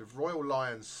records, with Royal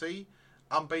Lions C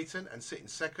unbeaten and sitting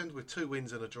second with 2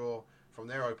 wins and a draw from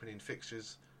their opening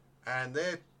fixtures. And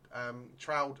they're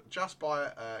trailed just by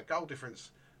a goal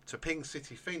difference to Ping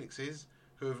City Phoenixes,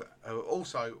 who have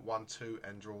also won 2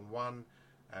 and drawn 1,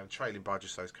 trailing by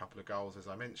just those couple of goals, as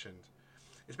I mentioned.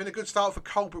 It's been a good start for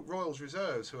Colebrook Royals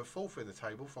Reserves, who are 4th in the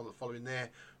table following their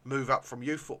move up from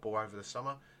youth football over the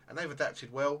summer, and they've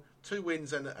adapted well. 2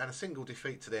 wins and a single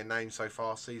defeat to their name so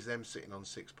far sees them sitting on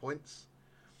 6 points.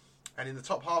 And in the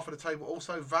top half of the table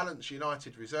also Valence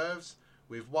United Reserves,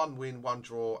 with 1 win, 1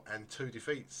 draw and 2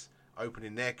 defeats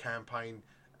opening their campaign,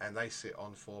 and they sit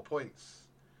on 4 points.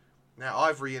 Now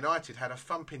Ivory United had a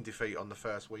thumping defeat on the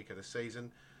first week of the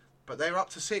season, but they're up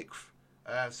to 6th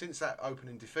since that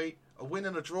opening defeat. A win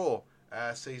and a draw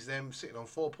sees them sitting on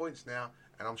 4 points now,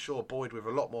 and I'm sure buoyed with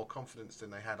a lot more confidence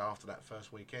than they had after that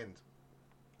first weekend.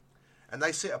 And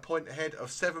they sit a point ahead of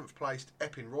 7th placed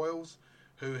Epping Royals,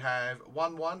 who have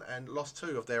won 1 and lost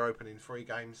 2 of their opening 3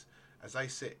 games, as they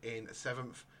sit in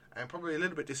 7th, and probably a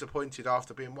little bit disappointed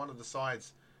after being one of the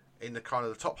sides in the kind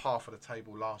of the top half of the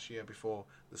table last year before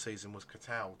the season was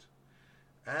curtailed.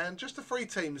 And just the 3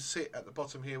 teams sit at the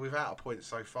bottom here without a point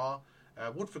so far.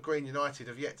 Woodford Green United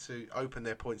have yet to open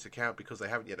their points account because they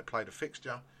haven't yet played a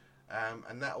fixture,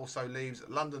 and that also leaves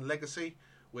London Legacy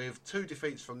with 2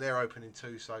 defeats from their opening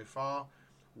 2 so far,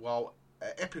 while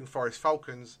Epping Forest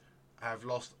Falcons have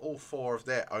lost all 4 of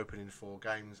their opening 4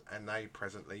 games, and they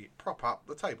presently prop up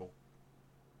the table.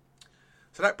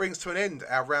 So that brings to an end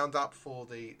our roundup for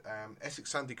the Essex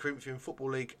Sunday Corinthian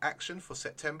Football League action for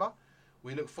September.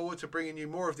 We look forward to bringing you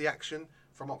more of the action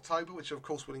from October, which of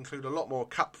course will include a lot more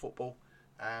cup football,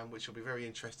 which will be very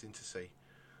interesting to see.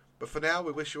 But for now,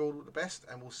 we wish you all the best,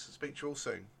 and we'll speak to you all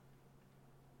soon.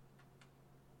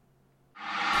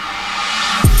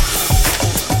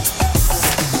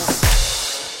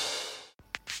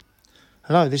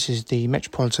 Hello, this is the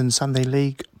Metropolitan Sunday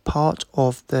League, part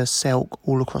of the Selk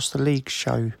All Across the League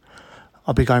show.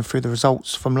 I'll be going through the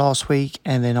results from last week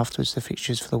and then afterwards the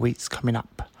fixtures for the weeks coming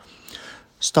up.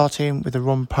 Starting with the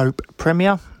Ron Pope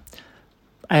Premier,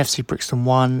 AFC Brixton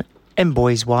 1, M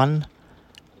Boys 1,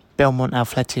 Belmont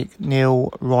Athletic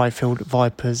 0, Ryfield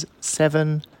Vipers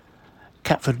 7,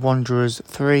 Catford Wanderers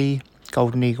 3,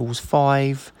 Golden Eagles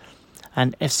 5,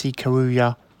 and FC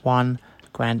Karuya 1,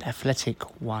 Grand Athletic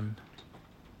 1.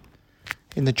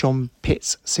 In the John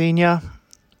Pitts Senior,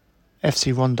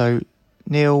 FC Rondo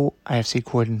 0, AFC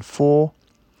Croydon 4,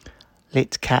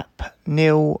 Litcap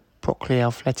 0, Brockley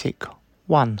Athletic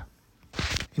 1.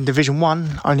 In Division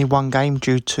 1, only one game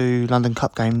due to London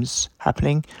Cup games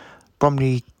happening.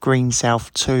 Bromley Green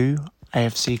South 2,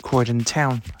 AFC Croydon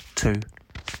Town 2.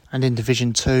 And in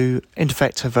Division 2,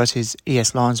 Interfector versus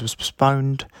ES Lions was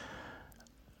postponed.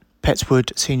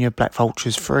 Petswood Senior Black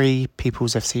Vultures 3,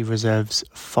 People's FC Reserves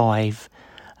 5,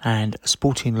 and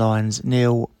Sporting Lions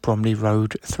 0, Bromley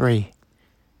Road 3.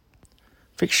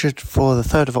 Fixtured for the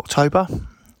 3rd of October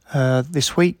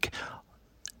this week.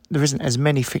 There isn't as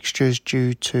many fixtures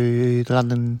due to the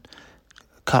London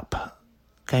Cup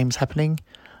games happening.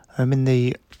 In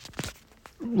the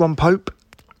Ron Pope,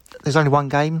 there's only one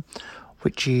game.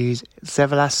 which is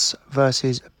Zevelas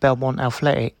versus Belmont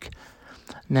Athletic.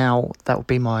 Now, that would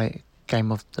be my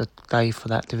game of the day for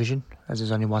that division, as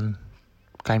there's only one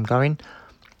game going.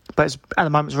 But at the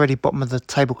moment, it's already bottom of the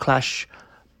table clash.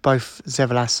 Both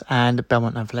Zevelas and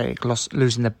Belmont Athletic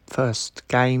losing their first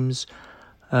games.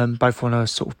 Both want to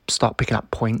sort of start picking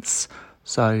up points.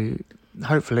 So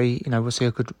hopefully, we'll see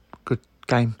a good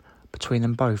game between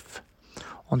them both.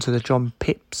 Onto the John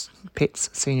Pitts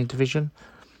Senior Division.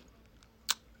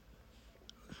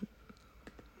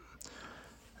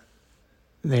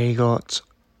 There you got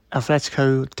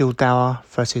Atletico Dildauer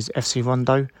versus FC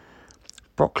Rondo.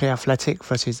 Brockley Athletic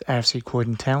versus AFC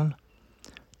Croydon Town.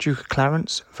 Duke of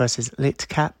Clarence versus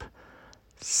Litcap.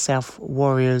 South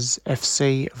Warriors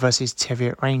FC versus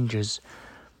Teviot Rangers.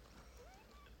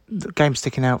 The game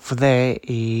sticking out for there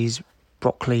is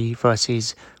Brockley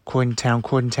versus Croydon Town.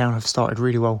 Croydon Town have started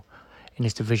really well in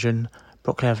this division.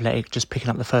 Brockley Athletic just picking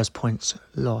up the first points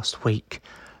last week.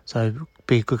 So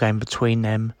be a good game between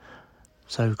them.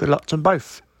 So good luck to them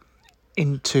both.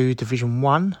 Into Division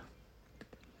 1.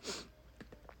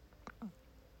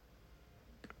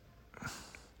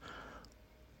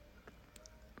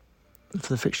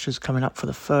 For the fixtures coming up for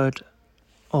the 3rd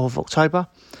of October.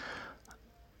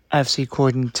 AFC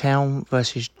Croydon Town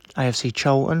versus AFC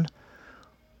Charlton.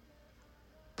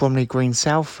 Bromley Green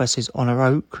South versus Honour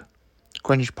Oak.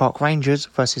 Greenwich Park Rangers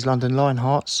versus London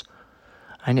Lionhearts.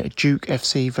 And Duke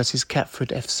FC versus Catford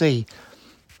FC.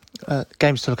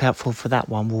 Games to look out for that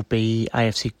one will be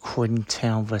AFC Croydon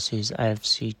Town versus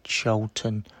AFC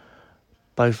Charlton.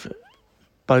 Both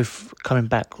coming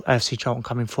back. AFC Charlton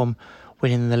coming from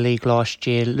winning the league last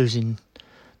year, losing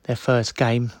their first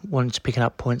game, wanting to pick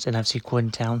up points, and AFC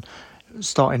Croydon Town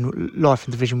starting life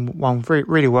in Division 1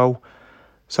 really well.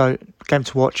 So, game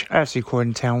to watch, AFC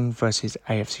Croydon Town versus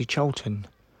AFC Charlton.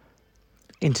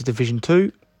 Into Division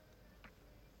 2.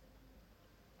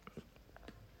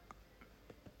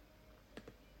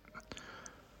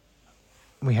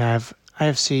 We have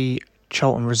AFC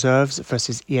Charlton Reserves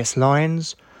versus ES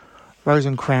Lions. Rose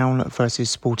and Crown versus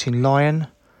Sporting Lion.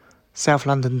 South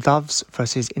London Doves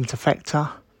versus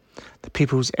Interfecta. The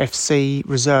People's FC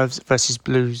Reserves versus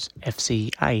Blues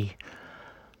FCA.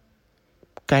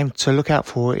 Game to look out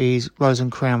for is Rose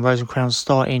and Crown. Rose and Crown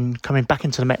coming back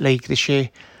into the Met League this year,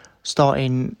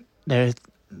 starting their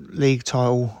league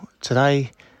title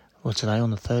today on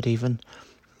the 3rd even,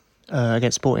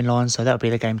 against Sporting Lions, so that'll be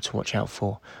the game to watch out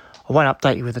for. I won't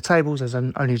update you with the tables, as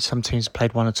only some teams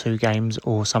played 1 or 2 games,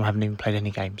 or some haven't even played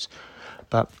any games.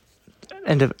 But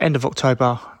end of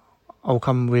October, I'll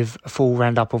come with a full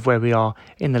roundup of where we are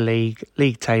in the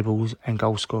league tables and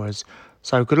goal scorers.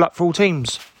 So good luck for all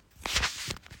teams.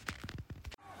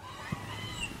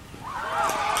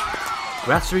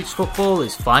 Grassroots football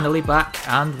is finally back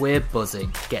and we're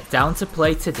buzzing. Get Down to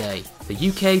Play today, the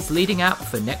UK's leading app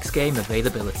for next game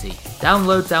availability.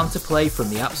 Download Down to Play from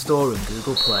the App Store and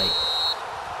Google Play.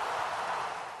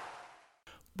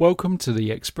 Welcome to the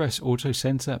Express Auto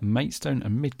Centre, Maidstone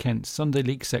and Mid-Kent Sunday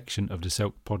League section of the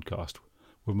Selk podcast,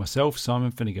 with myself, Simon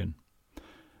Finnegan.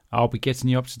 I'll be getting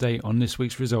you up to date on this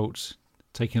week's results,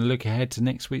 taking a look ahead to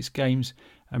next week's games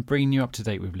and bringing you up to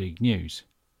date with league news.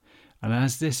 And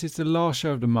as this is the last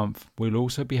show of the month, we'll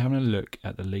also be having a look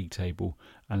at the league table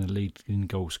and the leading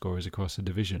goal scorers across the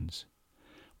divisions.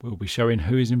 We'll be showing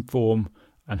who is in form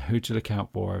and who to look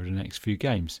out for over the next few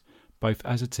games, both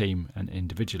as a team and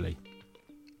individually.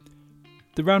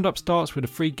 The roundup starts with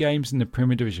the 3 games in the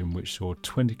Premier Division which saw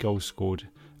 20 goals scored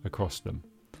across them.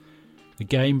 The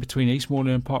game between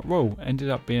Eastmoreland and Park Royal ended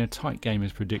up being a tight game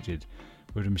as predicted,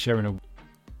 with them sharing a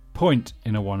point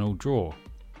in a 1-1 draw.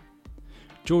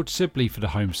 George Sibley for the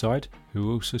home side,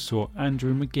 who also saw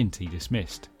Andrew McGinty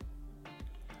dismissed.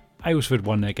 Aylesford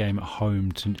won their game at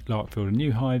home to Larkfield and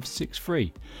New Hive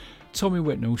 6-3. Tommy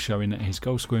Whitnell showing that his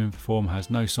goal scoring form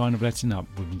has no sign of letting up,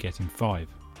 with him getting 5.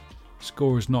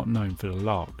 Scorers not known for the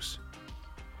Larks.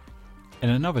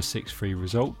 In another 6-3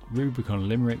 result, Rubicon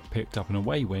Limerick picked up an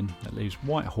away win that leaves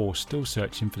Whitehorse still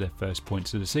searching for their first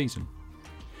points of the season.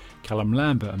 Callum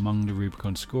Lambert among the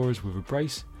Rubicon scorers with a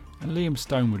brace, and Liam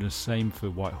Stone with the same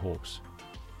for Whitehorse.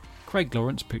 Craig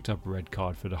Lawrence picked up a red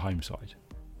card for the home side.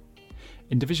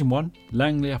 In Division 1,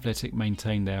 Langley Athletic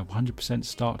maintained their 100%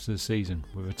 start to the season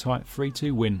with a tight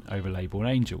 3-2 win over Leybourne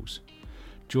Angels.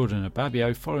 Jordan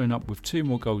Ababio following up with 2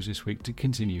 more goals this week to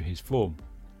continue his form.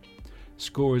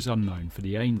 Scorers unknown for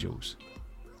the Angels.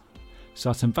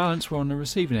 Sutton Valence were on the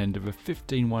receiving end of a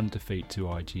 15-1 defeat to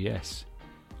IGS.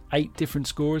 8 different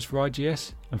scorers for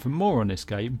IGS, and for more on this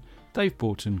game, Dave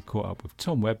Borton caught up with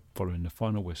Tom Webb following the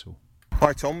final whistle.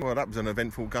 Hi Tom, well that was an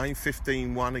eventful game,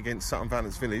 15-1 against Sutton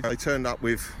Valence Village. They turned up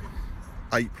with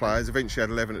 8 players, eventually had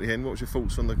 11 at the end. What was your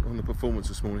thoughts on the performance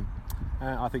this morning?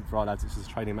 I think for our lads it's just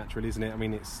a training match really, isn't it? I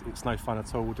mean it's no fun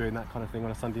at all doing that kind of thing on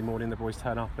a Sunday morning. The boys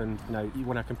turn up and you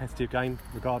want a competitive game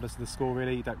regardless of the score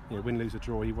really. You don't win, lose or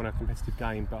draw, you want a competitive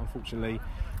game, but unfortunately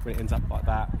when it ends up like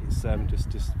that it's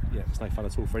it's no fun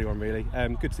at all for anyone really.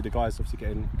 Good to see the guys obviously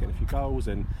getting a few goals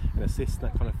and assists and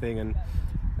that kind of thing, and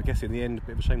I guess in the end a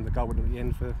bit of a shame the goal went at the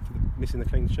end for missing the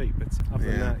clean sheet, but other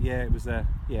than that it was a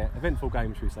eventful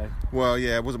game, should we say. Well,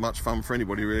 it wasn't much fun for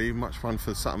anybody really, much fun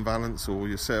for Sutton Valence or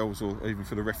yourselves or even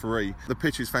for the referee. The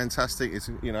pitch is fantastic. It's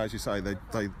as you say,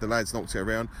 the lads knocked it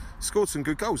around, scored some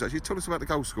good goals actually. Tell us about the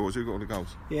goal scorers. Who got all the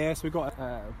goals? Yeah, so we got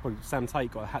probably Sam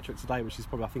Tate got a hat-trick today, which is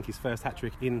probably I think his first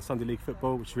hat-trick in Sunday League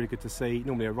football, which is really good to see.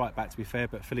 Normally a right back to be fair,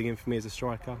 but filling in for me as a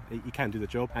striker, he can do the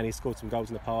job, and he's scored some goals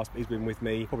in the past, but he's been with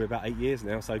me probably about 8 years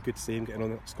now, so good to see him getting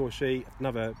on the score sheet.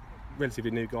 Another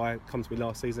relatively new guy come to me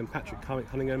last season, Patrick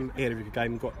Cunningham. He had a really good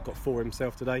game, got 4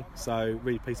 himself today, so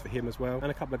really pleased for him as well.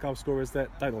 And a couple of goal scorers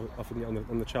that don't often get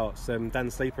on the charts. Dan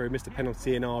Sleeper, who missed a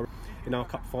penalty in our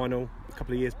cup final a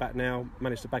couple of years back now,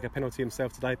 managed to bag a penalty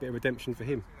himself today. Bit of redemption for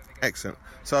him. Excellent.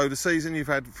 So the season, you've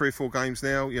had 3 or 4 games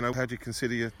now. How do you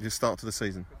consider your start to the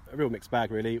season? A real mixed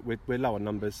bag really. We're low on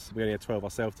numbers. We only had 12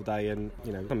 ourselves today, and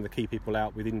some of the key people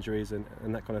out with injuries and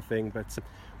that kind of thing. But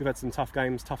we've had some tough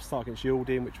games. Tough start against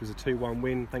Yalding, which was a 2-1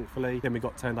 win, thankfully. Then we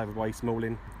got turned over by East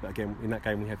Malling. But again, in that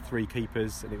game we had 3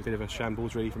 keepers, and it was a bit of a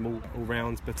shambles really from all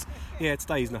rounds. But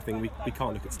today's nothing. We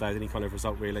can't look at today as any kind of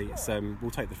result really. It's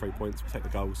we'll take the 3 points, we'll take the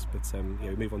goals, but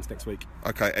we move on to next week.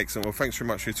 Okay, excellent. Well, thanks very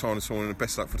much for your time this morning, and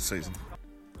best luck for the season.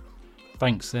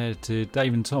 Thanks there to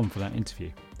Dave and Tom for that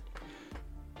interview.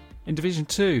 In Division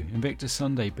 2, Invictus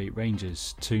Sunday beat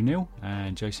Rangers 2-0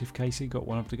 and Joseph Casey got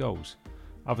one of the goals.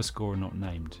 Other scorer not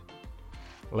named.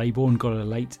 Leybourne got a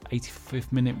late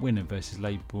 85th minute winner versus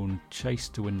Leybourne Chase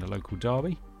to win the local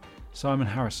derby. Simon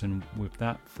Harrison with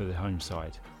that for the home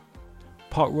side.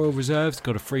 Park Royal Reserves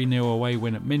got a 3-0 away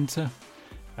win at Minter.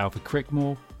 Alfred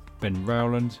Crickmore, Ben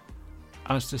Rowland,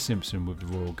 Alistair Simpson with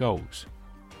the Royal goals.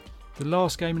 The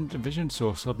last game in the division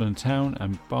saw Sutherland Town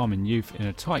and Barming Youth in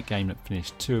a tight game that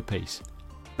finished 2 apiece.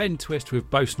 Ben Twist with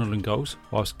both Snodland goals,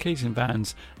 whilst Keaton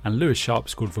Vans and Lewis Sharp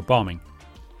scored for Barming.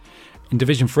 In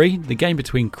Division 3, the game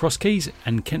between Cross Keys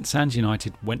and Kent Sands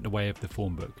United went the way of the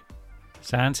form book.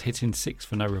 Sands hitting 6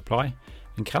 for no reply,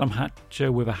 and Callum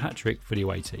Hatcher with a hat-trick for the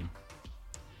away team.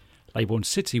 Leybourne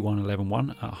City won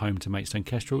 11-1 at home to Maidstone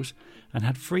Kestrels and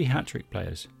had 3 hat-trick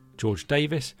players, George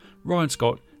Davis, Ryan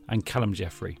Scott and Callum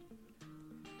Jeffrey.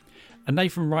 A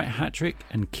Nathan Wright hat-trick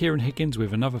and Kieran Higgins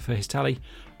with another for his tally,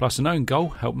 plus an own goal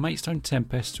helped Maidstone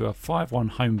Tempest to a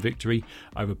 5-1 home victory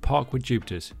over Parkwood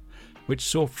Jupiters, which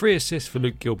saw 3 assists for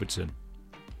Luke Gilbertson.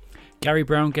 Gary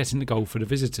Brown getting the goal for the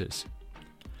visitors.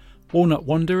 Walnut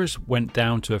Wanderers went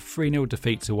down to a 3-0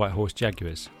 defeat to Whitehorse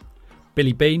Jaguars.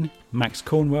 Billy Bean, Max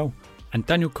Cornwell and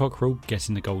Daniel Cockrell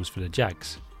getting the goals for the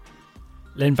Jags.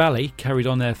 Len Valley carried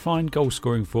on their fine goal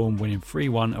scoring form, winning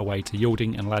 3-1 away to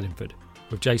Yalding and Laddingford,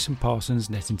 with Jason Parsons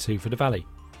netting 2 for the Valley.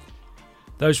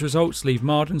 Those results leave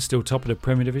Marden still top of the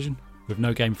Premier Division, with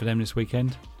no game for them this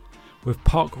weekend, with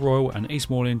Park Royal and East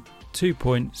Malling 2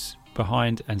 points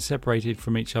behind and separated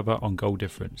from each other on goal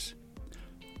difference.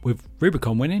 With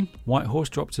Rubicon winning, Whitehorse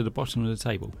dropped to the bottom of the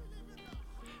table.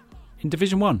 In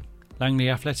Division 1, Langley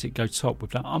Athletic go top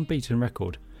with that unbeaten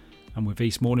record, and with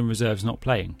East Malling reserves not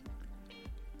playing.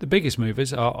 The biggest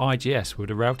movers are IGS with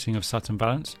the routing of Sutton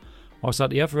Valence, whilst at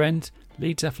the other end,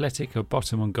 Leeds Athletic are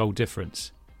bottom on goal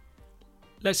difference.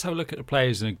 Let's have a look at the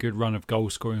players in a good run of goal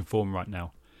scoring form right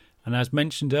now. And as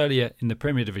mentioned earlier in the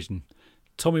Premier Division,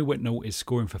 Tommy Whitnall is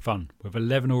scoring for fun, with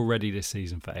 11 already this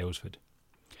season for Aylesford.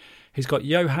 He's got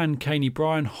Johan Caney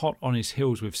Bryan hot on his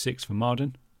heels with 6 for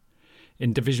Marden.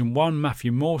 In Division 1,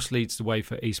 Matthew Morse leads the way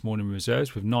for East Malling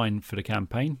Reserves with 9 for the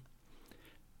campaign.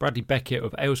 Bradley Beckett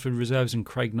of Aylesford Reserves and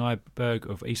Craig Nyberg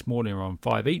of East Malling are on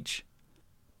 5 each.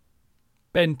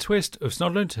 Ben Twist of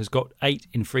Snodland has got 8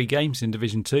 in 3 games in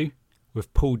Division 2,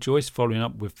 with Paul Joyce following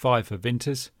up with 5 for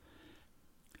Vinters.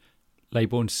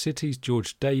 Leybourne City's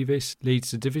George Davis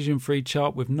leads the Division 3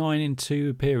 chart with 9 in 2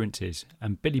 appearances,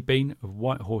 and Billy Bean of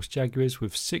Whitehorse Jaguars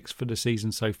with 6 for the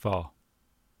season so far.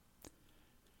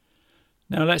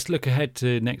 Now let's look ahead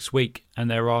to next week,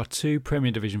 and there are 2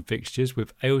 Premier Division fixtures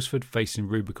with Aylesford facing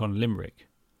Rubicon and Limerick.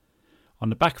 On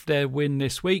the back of their win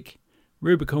this week,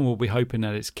 Rubicon will be hoping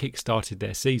that it's kick-started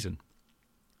their season.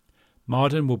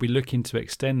 Marden will be looking to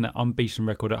extend that unbeaten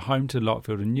record at home to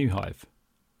Larkfield and Newhive.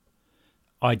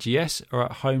 IGS are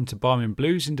at home to Barming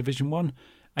Blues in Division 1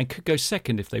 and could go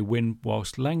second if they win,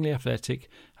 whilst Langley Athletic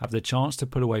have the chance to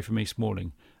pull away from East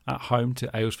Malling at home to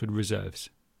Aylesford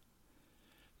Reserves.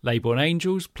 Leybourne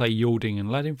Angels play Yalding and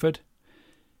Laddingford.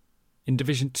 In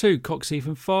Division 2, Coxheath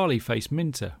and Farley face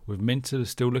Minter, with Minter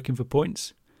still looking for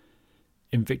points.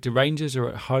 Invicta Rangers are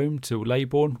at home to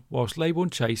Leybourne, whilst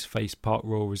Leybourne Chase face Park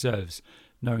Royal Reserves,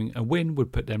 knowing a win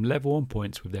would put them level on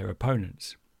points with their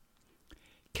opponents.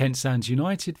 Kent Sands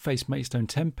United face Maidstone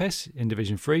Tempest in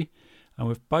Division 3, and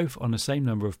with both on the same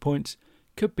number of points,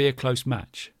 could be a close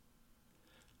match.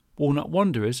 Walnut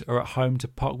Wanderers are at home to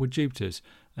Parkwood Jupiters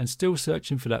and still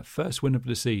searching for that first win of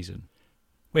the season.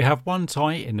 We have one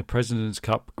tie in the President's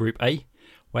Cup Group A,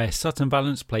 where Sutton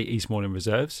Valence play Eastmoreland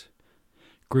Reserves.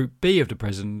 Group B of the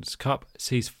President's Cup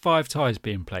sees 5 ties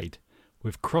being played,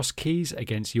 with Cross Keys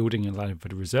against Yalding and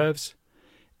Laddingford Reserves,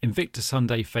 Invicta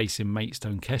Sunday facing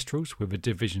Maidstone Kestrels with a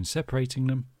division separating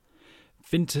them.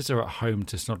 Vinters are at home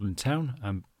to Snodland Town,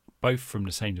 and both from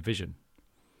the same division.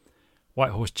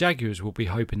 Whitehorse Jaguars will be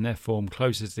hoping their form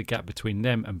closes the gap between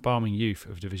them and Barming Youth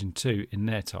of Division 2 in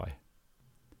their tie.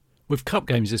 With cup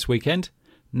games this weekend,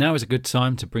 now is a good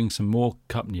time to bring some more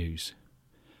cup news.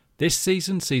 This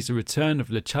season sees the return of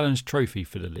the Challenge Trophy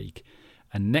for the league,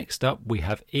 and next up we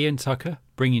have Ian Tucker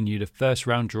bringing you the first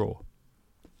round draw.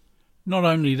 Not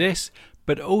only this,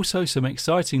 but also some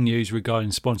exciting news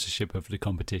regarding sponsorship of the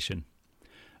competition.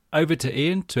 Over to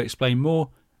Ian to explain more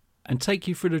and take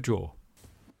you through the draw.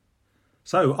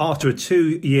 So, after a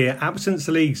 2-year absence,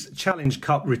 the league's Challenge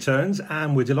Cup returns,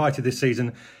 and we're delighted this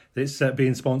season that it's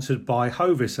being sponsored by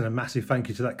Hovis, and a massive thank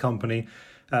you to that company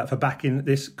for backing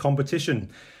this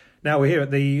competition. Now we're here at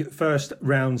the first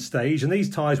round stage, and these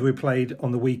ties were played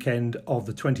on the weekend of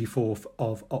the 24th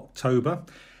of October.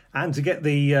 And to get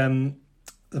the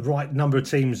right number of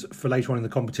teams for later on in the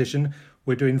competition,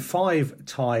 we're doing 5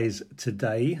 ties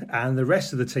today, and the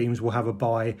rest of the teams will have a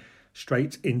bye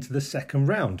straight into the second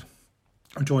round.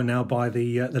 I'm joined now by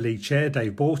the league chair,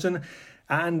 Dave Borton,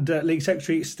 and league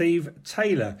secretary, Steve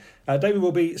Taylor. David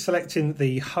will be selecting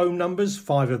the home numbers,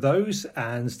 5 of those,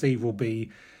 and Steve will be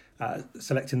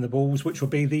selecting the balls, which will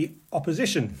be the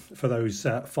opposition for those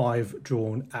 5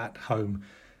 drawn at home.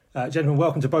 Gentlemen,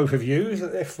 welcome to both of you.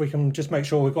 If we can just make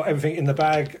sure we've got everything in the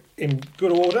bag in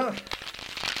good order.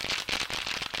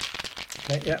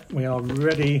 Okay, yeah, we are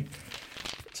ready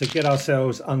to get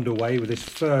ourselves underway with this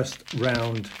first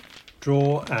round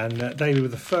draw. And David,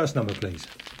 with the first number, please.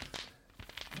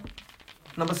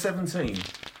 Number 17.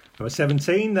 Number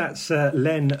 17, that's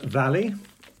Len Valley.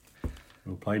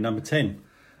 We'll play number 10.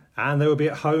 And they will be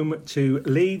at home to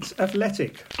Leeds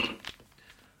Athletic.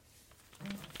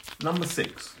 Number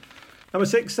 6. Number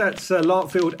 6, that's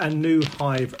Larkfield and New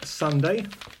Hive Sunday.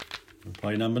 We'll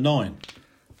play number 9.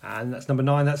 And that's number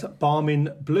 9, that's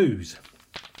Barmin Blues.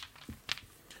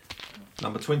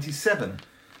 Number 27.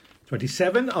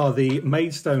 27 are the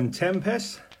Maidstone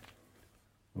Tempest.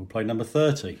 We'll play number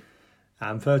 30.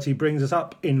 And 30 brings us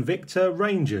up Invicta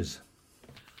Rangers.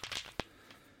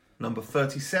 Number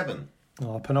 37.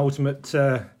 Our penultimate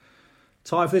tie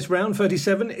for this round,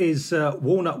 37, is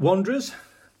Walnut Wanderers,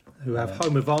 who have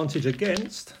home advantage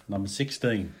against number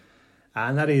 16.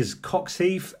 And that is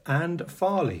Coxheath and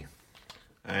Farley.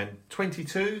 And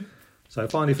 22. So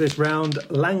finally for this round,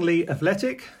 Langley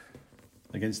Athletic.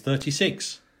 Against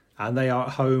 36. And they are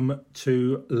at home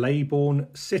to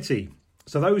Leybourne City.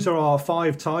 So those are our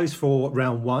 5 ties for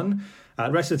round 1.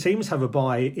 The rest of the teams have a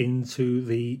bye into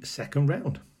the second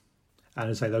round. And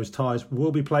as I say, those ties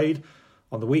will be played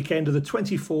on the weekend of the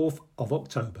 24th of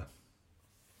October.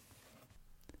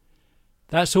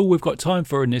 That's all we've got time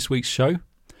for in this week's show.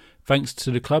 Thanks to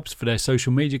the clubs for their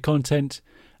social media content.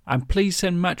 And please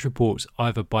send match reports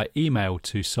either by email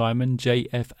to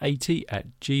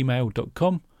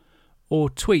simonjf80@gmail.com or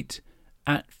tweet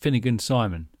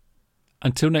 @FinneganSimon.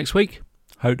 Until next week,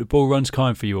 hope the ball runs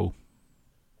kind for you all.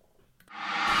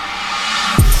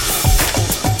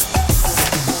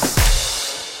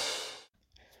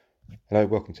 Hello,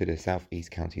 welcome to the South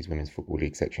East Counties Women's Football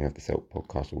League section of the Selk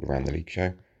podcast, All Around the League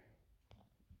show.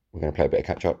 We're going to play a bit of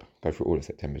catch up, go through all of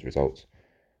September's results,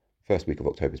 first week of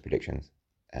October's predictions,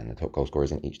 and the top goal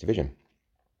scorers in each division.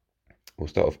 We'll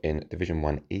start off in Division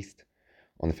 1 East.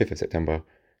 On the 5th of September,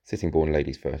 Sittingbourne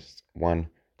Ladies First 1,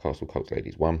 Castle Colts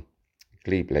Ladies 1,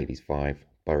 Glebe Ladies 5,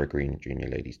 Borough Green Junior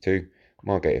Ladies 2,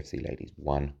 Margate FC Ladies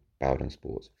 1, Bowden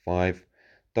Sports 5,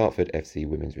 Dartford FC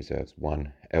Women's Reserves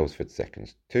 1, Aylesford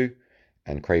Seconds 2,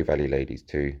 and Cray Valley Ladies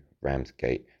 2,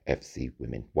 Ramsgate FC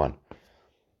Women 1.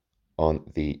 On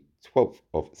the 12th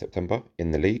of September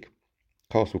in the league,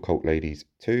 Castle Colt Ladies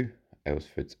 2,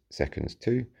 Aylesford Seconds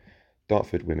 2,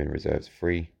 Dartford Women Reserves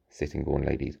 3, Sittingbourne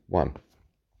Ladies 1.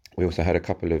 We also had a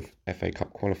couple of FA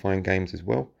Cup qualifying games as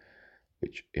well,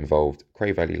 which involved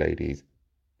Cray Valley Ladies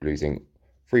losing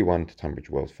 3-1 to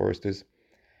Tunbridge Wells Foresters,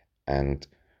 and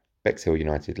Bexhill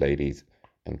United ladies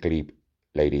and Glebe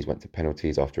ladies went to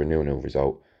penalties after a 0-0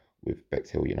 result, with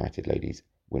Bexhill United ladies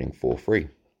winning 4-3.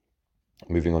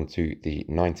 Moving on to the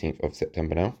 19th of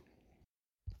September now.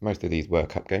 Most of these were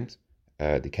cup games,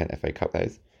 the Kent FA Cup that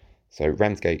is. So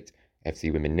Ramsgate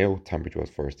FC Women 0, Tunbridge Wells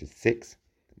Foresters 6,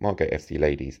 Margate FC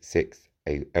Ladies 6,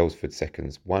 Aylesford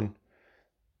Seconds 1,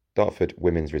 Dartford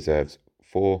Women's Reserves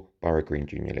 4, Borough Green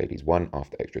Junior Ladies 1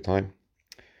 after extra time.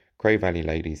 Cray Valley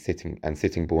Ladies and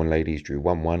Sittingbourne Ladies drew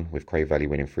 1-1, with Cray Valley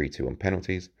winning 3-2 on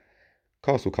penalties.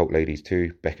 Castle Colt Ladies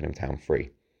 2, Beckenham Town 3.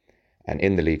 And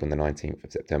in the league on the 19th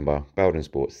of September, Bowden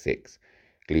Sports 6,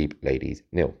 Glebe Ladies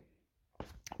 0.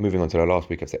 Moving on to the last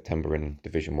week of September in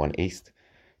Division 1 East,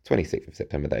 26th of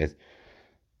September that is,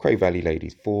 Cray Valley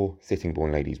Ladies 4,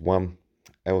 Sittingbourne Ladies 1,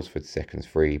 Aylesford Seconds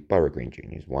 3, Borough Green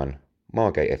Juniors 1,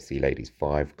 Margate FC Ladies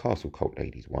 5, Castle Colt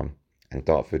Ladies 1, and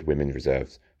Dartford Women's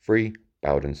Reserves 3,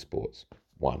 Bowden Sports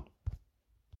 1.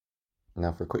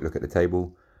 Now for a quick look at the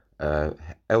table,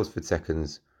 Aylesford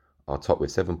Seconds are top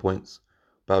with 7 points,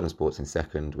 Bowden Sports in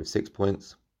second with 6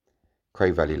 points,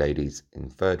 Cray Valley Ladies in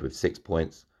third with 6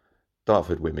 points,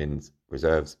 Dartford Women's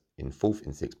Reserves in fourth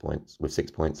in 6 points with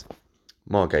 6 points,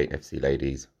 Margate FC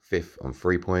Ladies 5th on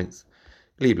 3 points,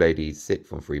 Glebe Ladies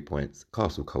 6th on 3 points,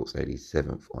 Castle Colts Ladies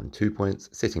 7th on 2 points,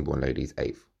 Sittingbourne Ladies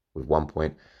 8th with 1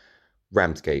 point,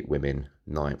 Ramsgate Women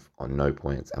 9th on no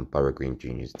points, and Borough Green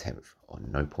Juniors 10th on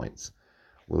no points.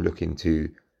 We'll look into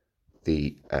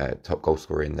the top goal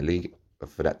scorer in the league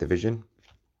for that division,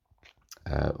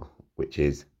 which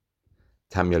is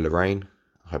Tamia Lorraine.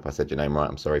 I hope I said your name right.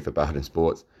 I'm sorry, for Bowden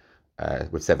Sports,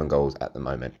 with 7 goals at the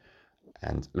moment.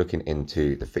 And looking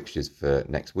into the fixtures for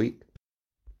next week.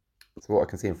 So what I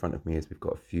can see in front of me is we've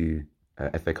got a few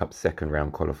FA Cup second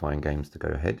round qualifying games to go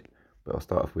ahead. But I'll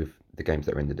start off with the games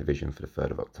that are in the division for the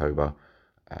 3rd of October.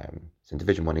 So in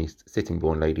Division 1 East,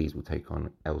 Sittingbourne Ladies will take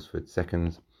on Aylesford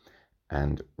Seconds,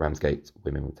 and Ramsgate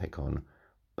Women will take on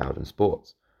Bowden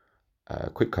Sports.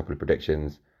 Quick couple of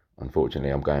predictions.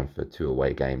 Unfortunately, I'm going for 2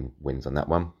 away game wins on that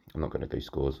one. I'm not going to do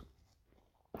scores.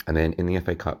 And then in the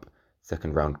FA Cup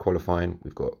second round qualifying,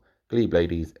 we've got Glebe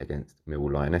Ladies against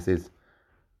Millwall Lionesses,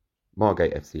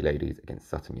 Margate FC Ladies against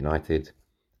Sutton United,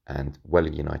 and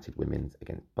Welling United Women's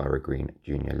against Borough Green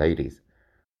Junior Ladies.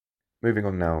 Moving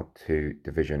on now to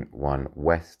Division 1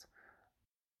 West.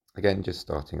 Again, just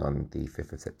starting on the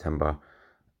 5th of September.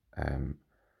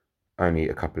 Only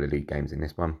a couple of league games in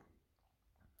this one.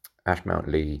 Ashmount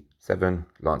Lee 7,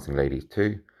 Lancing Ladies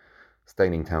 2,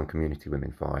 Staining Town Community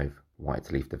Women 5,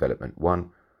 Whiteleaf Development 1,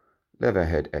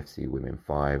 Leatherhead FC Women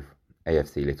 5,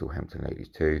 AFC Littlehampton Ladies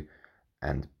 2,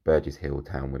 and Burgess Hill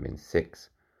Town Women 6,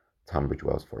 Tunbridge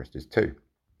Wells Foresters 2.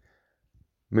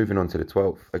 Moving on to the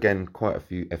 12th, again quite a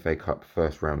few FA Cup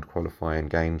first round qualifying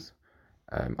games.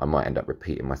 I might end up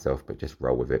repeating myself, but just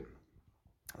roll with it.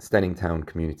 Staining Town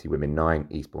Community Women 9,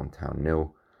 Eastbourne Town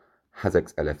 0,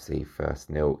 Hazex LFC First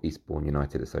 0, Eastbourne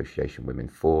United Association Women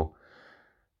 4,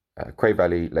 Cray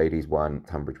Valley Ladies 1,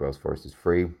 Tunbridge Wells Foresters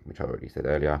 3, which I already said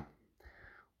earlier,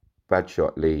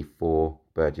 Badshot Lee 4,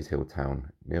 Burgess Hill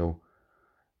Town 0,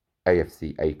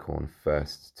 AFC Acorn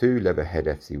First 2, Leatherhead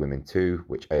FC Women 2,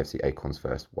 which AFC Acorns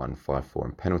First won 5-4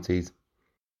 in penalties.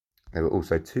 There were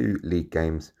also 2 league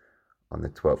games on the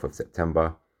 12th of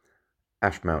September,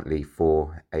 Ashmount Lee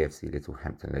 4, AFC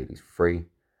Littlehampton Ladies 3,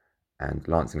 and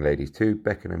Lancing Ladies 2,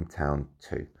 Beckenham Town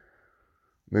 2.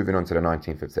 Moving on to the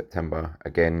 19th of September,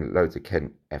 again loads of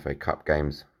Kent FA Cup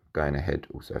games going ahead,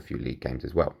 also a few league games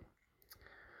as well.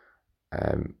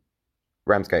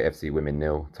 Ramsgate FC Women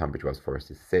 0, Tunbridge Wells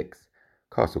Foresters 6,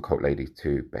 Castle Colt Ladies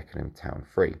 2, Beckenham Town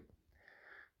 3.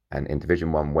 And in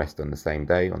Division 1 West on the same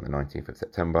day, on the 19th of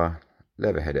September,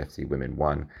 Leatherhead FC Women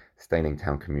 1, Staining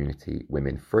Town Community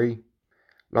Women 3,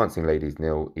 Lancing Ladies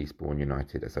 0, Eastbourne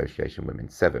United Association Women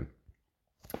 7,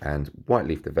 and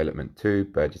Whiteleaf Development 2,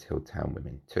 Burgess Hill Town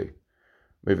Women 2.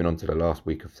 Moving on to the last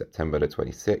week of September the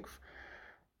 26th,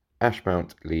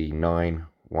 Ashmount Lee 9,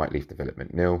 Whiteleaf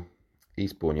Development 0,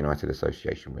 Eastbourne United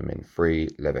Association Women 3,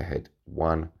 Leatherhead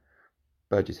 1,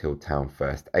 Burgess Hill Town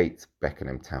First 8,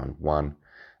 Beckenham Town 1,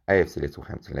 AFC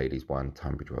Littlehampton Ladies 1,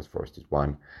 Tunbridge Wells Foresters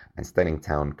 1, and Staining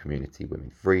Town Community Women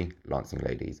 3, Lancing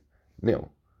Ladies 0.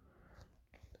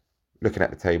 Looking at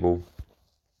the table,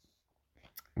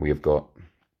 we have got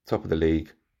top of the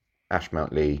league,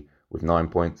 Ashmount Lee with 9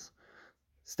 points,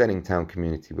 Staining Town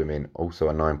Community Women also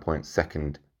a 9 points,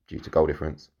 second due to goal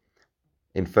difference.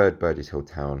 In third, Burgess Hill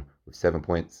Town with 7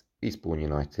 points, Eastbourne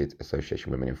United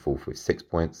Association Women in fourth with 6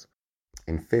 points.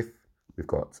 In fifth, we've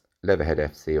got Leatherhead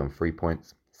FC on 3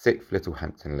 points, sixth,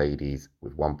 Littlehampton Ladies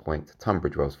with 1 point,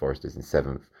 Tunbridge Wells Foresters in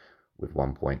seventh with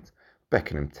 1 point,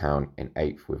 Beckenham Town in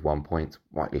 8th with 1 point,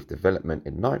 Whiteleaf Development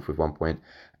in 9th with 1 point,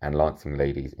 and Lancing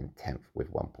Ladies in 10th with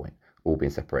 1 point, all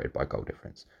being separated by goal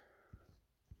difference.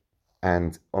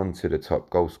 And on to the top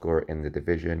goal scorer in the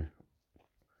division,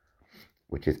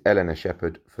 which is Eleanor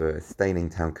Shepherd for Staining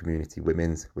Town Community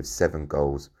Women's with 7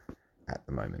 goals at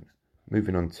the moment.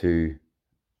 Moving on to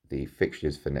the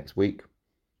fixtures for next week.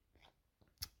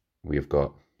 We've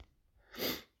got,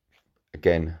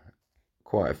 again,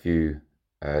 quite a few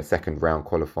second round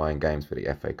qualifying games for the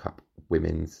FA Cup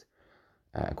Women's,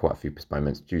 quite a few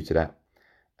postponements due to that.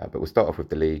 But we'll start off with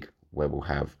the league, where we'll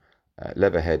have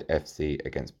Leatherhead FC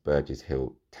against Burgess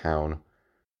Hill Town.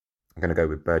 I'm going to go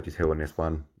with Burgess Hill on this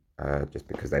one, just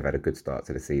because they've had a good start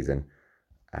to the season,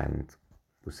 and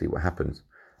we'll see what happens.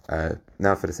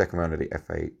 Now for the second round of the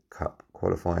FA Cup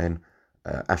qualifying,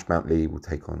 Ashmount Lee will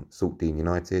take on Saltdean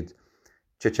United,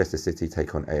 Chichester City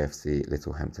take on AFC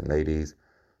Littlehampton Ladies,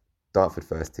 Dartford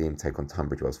First Team take on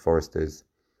Tunbridge Wells Foresters,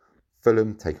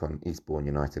 Fulham take on Eastbourne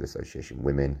United Association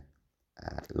Women,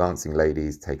 Lancing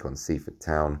Ladies take on Seaford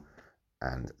Town,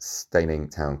 and Staining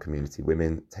Town Community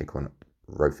Women take on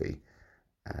Rofi.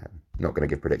 Not going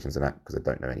to give predictions on that because I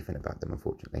don't know anything about them,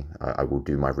 unfortunately. I will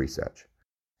do my research.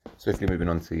 Swiftly moving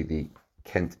on to the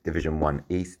Kent Division 1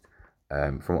 East.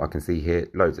 From what I can see here,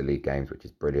 loads of league games, which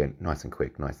is brilliant. Nice and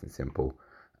quick, nice and simple.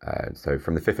 So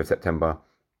from the 5th of September,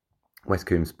 West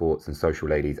Coombe Sports and Social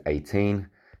Ladies 18,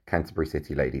 Canterbury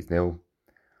City Ladies 0,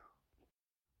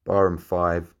 Barham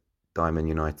 5, Diamond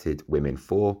United Women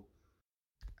 4,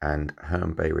 and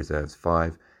Herne Bay Reserves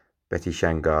 5, Betty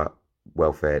Shangar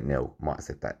Welfare 0. Might have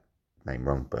said that name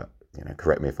wrong, but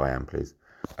correct me if I am, please.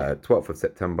 12th of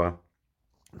September,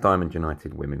 Diamond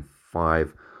United Women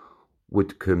 5,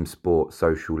 Woodcombe Sport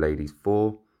Social Ladies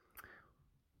 4,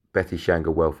 Betty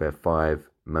Shangar Welfare 5,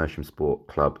 Mersham Sport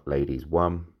Club Ladies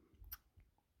 1,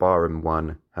 Barham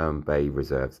 1, Herne Bay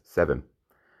Reserves 7.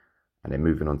 And then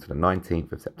moving on to the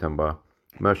 19th of September,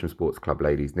 Mersham Sports Club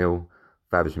Ladies 0,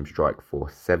 Faversham Strike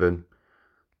Force 7,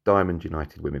 Diamond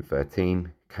United Women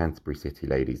 13, Canterbury City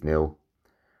Ladies 0,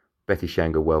 Betty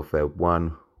Shangar Welfare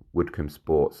 1, Woodcombe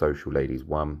Sport Social Ladies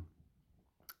 1.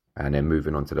 And then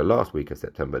moving on to the last week of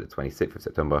September, the 26th of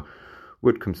September,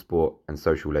 Woodcombe Sport and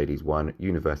Social Ladies 1,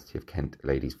 University of Kent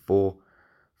Ladies 4,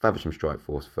 Faversham Strike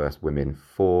Force First Women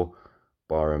 4,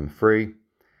 Barham 3,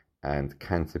 and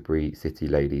Canterbury City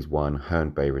Ladies 1, Herne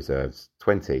Bay Reserves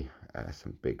 20.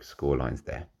 Some big score lines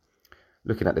there.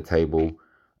 Looking at the table,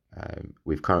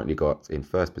 we've currently got in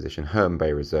first position Herne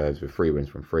Bay Reserves with 3 wins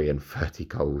from 3 and 30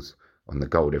 goals on the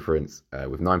goal difference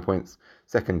with 9 points.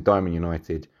 Second, Diamond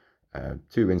United,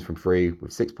 2 wins from 3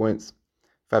 with 6 points.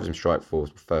 Faversham Strike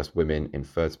Force First Women in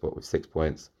third spot with 6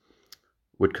 points.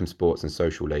 Woodcombe Sports and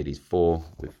Social Ladies 4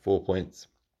 with 4 points.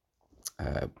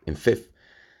 In fifth,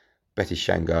 Betty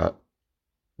Shangar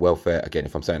Welfare, again,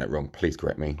 if I'm saying that wrong, please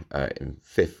correct me, in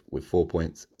 5th with 4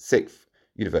 points. 6th,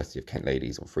 University of Kent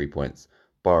Ladies on 3 points.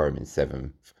 Barham in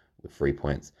 7th with 3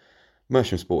 points.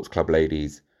 Mersham Sports Club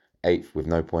Ladies 8th with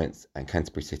no points. And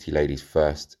Canterbury City Ladies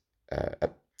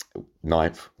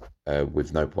 9th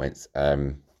with no points.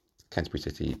 Canterbury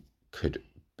City could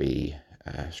be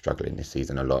struggling this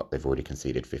season a lot. They've already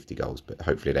conceded 50 goals, but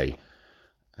hopefully they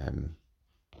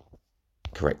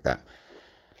correct that.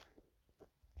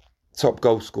 Top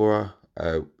goal scorer,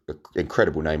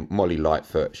 incredible name, Molly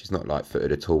Lightfoot. She's not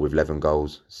light-footed at all with 11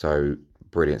 goals, so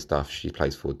brilliant stuff. She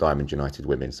plays for Diamond United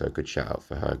Women, so good shout out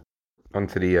for her. On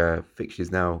to the fixtures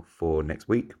now for next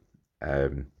week.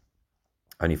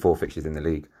 Only 4 fixtures in the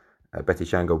league. Betty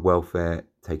Shangar Welfare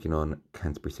taking on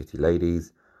Canterbury City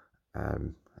Ladies.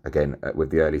 Again, with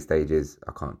the early stages,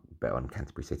 I can't bet on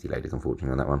Canterbury City Ladies,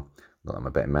 unfortunately, on that one. Not that I'm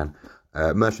a betting man.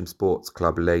 Mersham Sports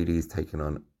Club Ladies taking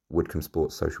on Woodcombe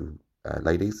Sports Social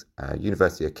Ladies.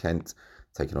 University of Kent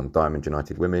taking on Diamond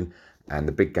United Women. And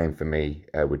the big game for me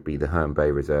would be the Herne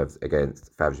Bay Reserves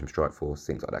against Faversham Strike Force.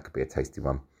 Seems like that could be a tasty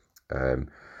one.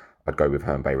 I'd go with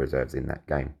Herne Bay Reserves in that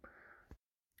game.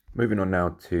 Moving on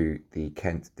now to the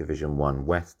Kent Division 1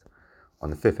 West. On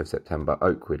the 5th of September,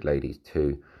 Oakwood Ladies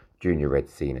 2, Junior Red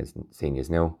Seniors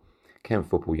 0, Kent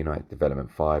Football United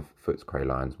Development 5, Footscray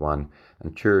Lions 1,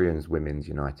 and Turians Women's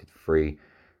United 3,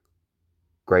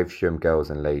 Gravesham Girls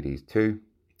and Ladies 2,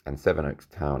 and Sevenoaks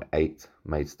Town 8,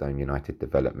 Maidstone United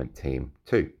Development Team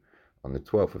 2. On the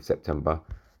 12th of September,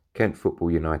 Kent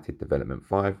Football United Development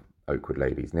 5, Oakwood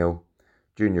Ladies 0,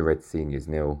 Junior Red Seniors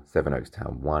 0, Sevenoaks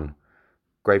Town 1,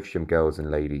 Gravesham Girls and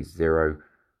Ladies 0,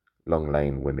 Long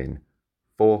Lane Women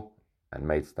 4, and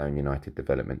Maidstone United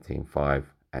Development Team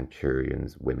 5, and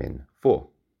Turians Women 4.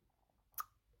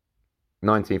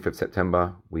 19th of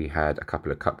September, we had a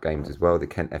couple of cup games as well, the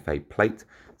Kent FA Plate.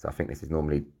 So I think this is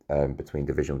normally between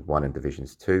Division 1 and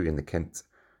Divisions 2 in the Kent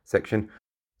section.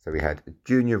 So we had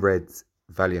Junior Reds,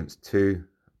 Valiants 2,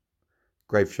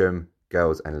 Gravesham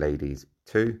Girls and Ladies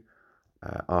 2.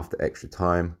 After extra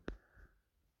time,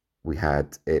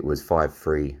 it was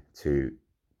 5-3 to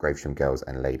Gravesham Girls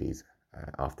and Ladies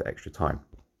after extra time.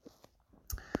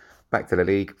 Back to the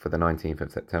league for the 19th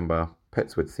of September.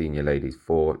 Pettswood Senior Ladies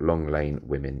 4, Long Lane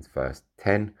Women's First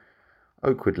 10.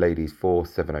 Oakwood Ladies 4,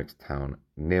 Sevenoaks Town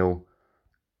 0.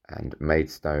 And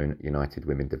Maidstone United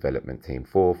Women Development Team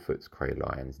 4, Footscray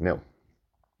Lions 0.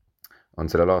 On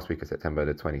to the last week of September,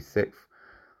 the 26th.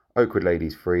 Oakwood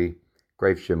Ladies 3,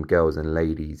 Gravesham Girls and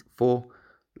Ladies 4,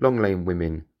 Long Lane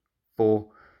Women 4,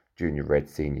 Junior Red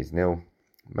Seniors 0.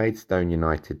 Maidstone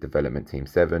United Development Team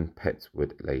 7,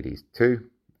 Pettswood Ladies 2.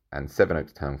 And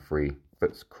Sevenoaks Town 3,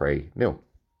 Footscray 0.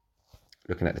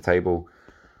 Looking at the table,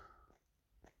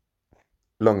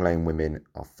 Long Lane Women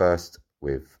are first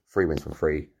with 3 wins from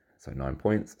 3, so 9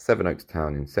 points. Sevenoaks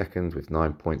Town in second with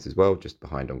 9 points as well, just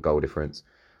behind on goal difference.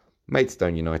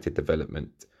 Maidstone United Development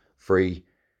 3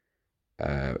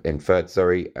 in third,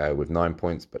 with 9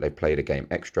 points, but they played a game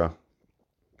extra.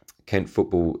 Kent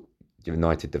Football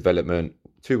United Development,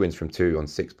 2 wins from 2 on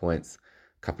 6 points,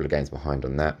 a couple of games behind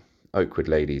on that. Oakwood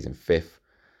Ladies in 5th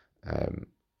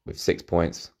with 6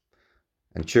 points.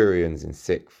 Anturians in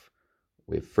 6th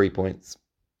with 3 points.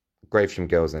 Gravesham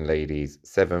Girls and Ladies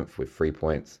 7th with 3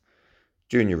 points.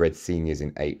 Junior Red Seniors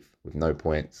in 8th with no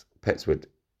points. Pettswood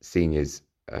Seniors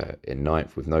in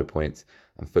 9th with no points.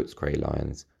 And Footscray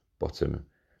Lions bottom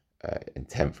in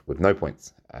 10th with no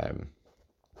points.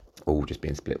 All just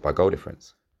being split by goal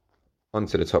difference. On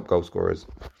to the top goal scorers.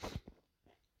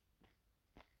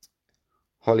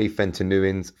 Holly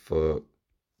Fenton-Newins for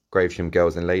Gravesham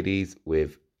Girls and Ladies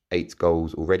with 8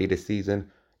 goals already this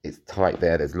season. It's tight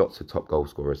there. There's lots of top goal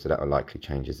scorers, so that will likely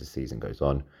change as the season goes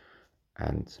on.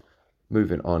 And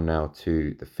moving on now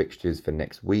to the fixtures for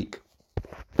next week.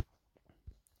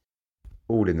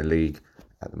 All in the league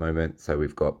at the moment. So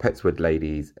we've got Pettswood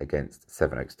Ladies against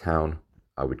Sevenoaks Town.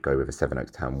 I would go with a Sevenoaks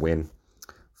Town win.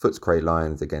 Footscray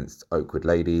Lions against Oakwood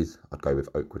Ladies. I'd go with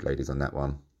Oakwood Ladies on that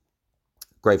one.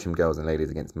 Gravesham Girls and Ladies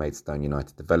against Maidstone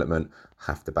United Development.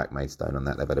 Have to back Maidstone on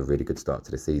that. They've had a really good start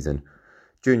to the season.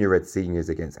 Junior Red Seniors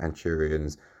against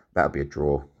Anturians. That'll be a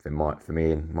draw for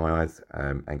me in my eyes.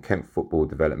 And Kent Football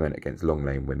Development against Long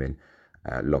Lane Women.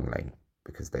 Long Lane,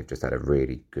 because they've just had a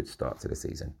really good start to the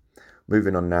season.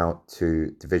 Moving on now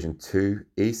to Division 2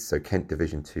 East. So Kent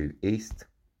Division 2 East.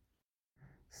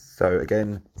 So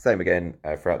again, same again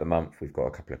throughout the month. We've got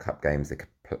a couple of cup games, the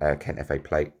Kent FA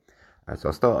Plate. So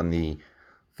I'll start on the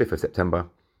 5th of September.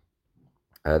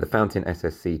 The Fountain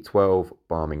SSC 12,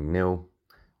 Barming 0.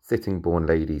 Sittingbourne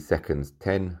Ladies Seconds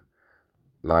 10.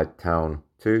 Lyde Town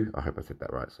 2. I hope I said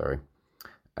that right, sorry.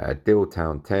 Dill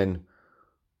Town 10.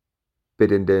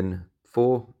 Biddenden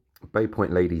 4. Bay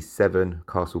Point Ladies 7.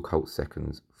 Castle Colts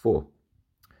Seconds 4.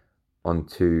 On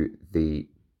to the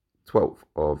 12th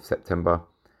of September.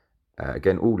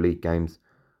 Again, all league games.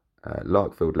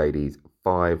 Larkfield Ladies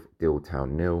 5. Dill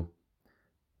Town 0.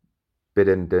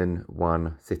 Biddenden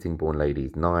 1, Sittingbourne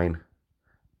Ladies 9,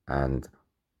 and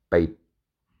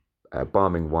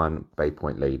Barming 1, Bay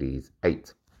Point Ladies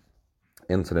 8.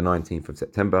 Into the 19th of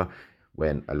September,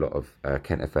 when a lot of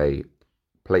Kent FA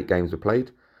Plate games were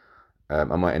played. I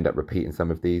might end up repeating some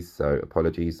of these, so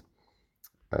apologies.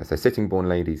 So Sittingbourne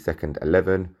Ladies second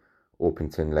 11,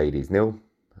 Orpington Ladies 0,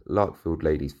 Larkfield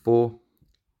Ladies 4,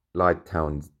 Lyde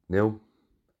Town 0,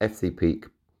 FC Peak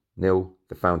 0,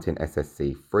 The Fountain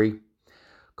SSC 3,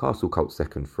 Castle Colts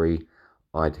second 3,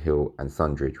 Ide Hill and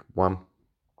Sundridge 1,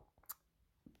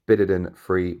 Biddenden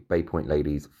 3, Bay Point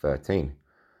Ladies 13,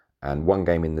 and one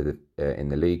game in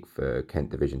the league for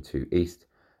Kent Division 2 East,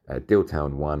 Dill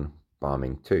Town 1,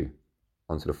 Barming 2.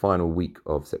 On to the final week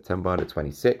of September, the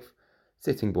 26th,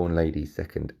 Sittingbourne Ladies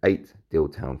second 8, Dill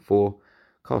Town 4,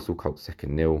 Castle Colts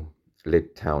second 0,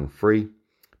 Lydd Town 3,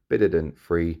 Biddenden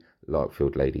 3,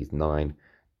 Larkfield Ladies 9,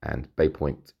 and Bay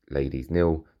Point Ladies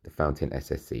 0, The Fountain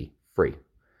SSC 3.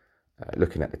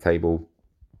 Looking at the table,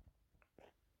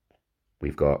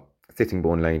 we've got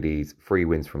Sittingbourne Ladies 3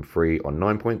 wins from 3 on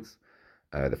 9 points.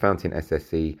 The Fountain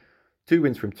SSC 2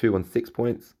 wins from 2 on 6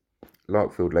 points.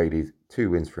 Larkfield Ladies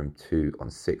 2 wins from 2 on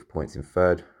 6 points in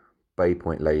third. Bay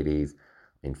Point Ladies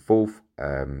in fourth,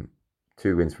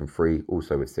 2 wins from 3,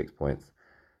 also with 6 points.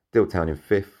 Dill Town in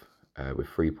fifth with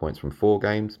 3 points from 4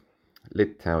 games.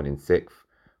 Lydd Town in sixth,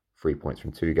 3 points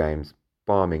from 2 games.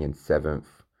 Barming in seventh,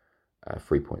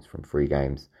 3 points from 3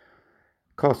 games.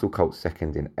 Castle Colts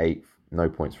second in eighth, no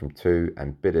points from 2,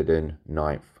 and Biddenden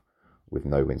 9th with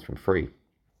no wins from 3.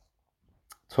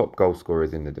 Top goal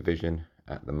scorers in the division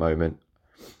at the moment.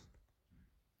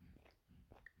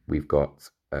 We've got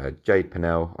Jade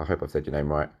Pennell, I hope I've said your name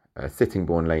right,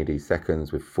 Sittingbourne Ladies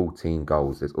seconds with 14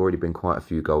 goals. There's already been quite a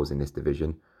few goals in this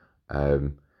division.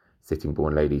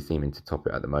 Sittingbourne Ladies seeming to top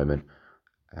it at the moment.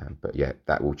 But yeah,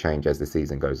 that will change as the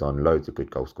season goes on. Loads of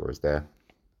good goal scorers there.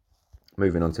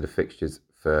 Moving on to the fixtures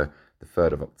for the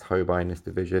 3rd of October in this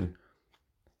division.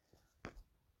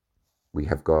 We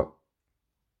have got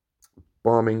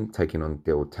Barming taking on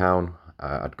Guild Town.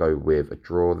 I'd go with a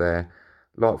draw there.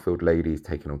 Larkfield Ladies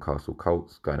taking on Castle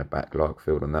Colts. Going to back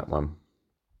Larkfield on that one.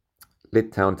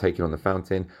 Lydd Town taking on the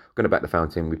Fountain. Going to back the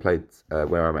Fountain. We played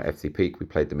where I'm at FC Peak. We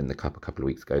played them in the Cup a couple of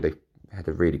weeks ago. They had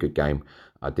a really good game.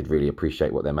 I did really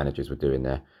appreciate what their managers were doing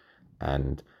there.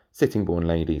 And Sittingbourne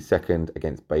Ladies second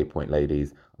against Bay Point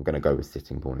Ladies. I'm going to go with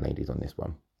Sittingbourne Ladies on this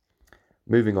one.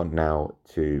 Moving on now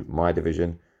to my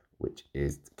division, which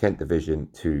is Kent Division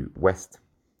 2 West.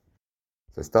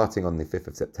 So starting on the 5th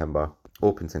of September,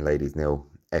 Orpington Ladies 0,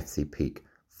 FC Peak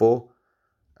 4,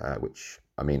 which,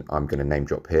 I mean, I'm going to name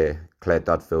drop here. Claire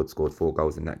Dudfield scored 4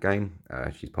 goals in that game.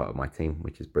 She's part of my team,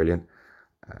 which is brilliant.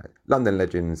 London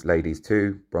Legends Ladies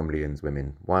 2, Bromleyans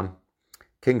Women 1,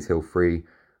 Kings Hill 3,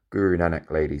 Guru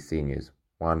Nanak Ladies Seniors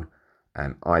 1,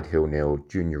 and Ide Hill 0,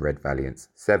 Junior Red Valiants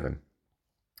 7.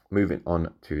 Moving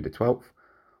on to the 12th,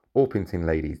 Orpington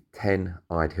Ladies 10,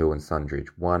 Ide Hill and Sundridge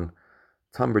 1,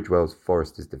 Tunbridge Wells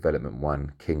Foresters Development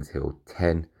 1, Kings Hill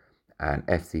 10, and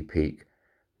FC Peak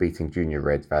beating Junior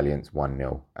Reds Valiants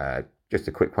 1-0. Just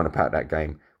a quick one about that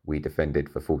game. We defended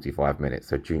for 45 minutes,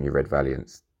 so Junior Red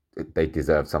Valiants, they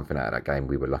deserved something out of that game.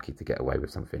 We were lucky to get away with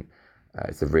something.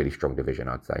 It's a really strong division,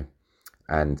 I'd say.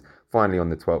 And finally, on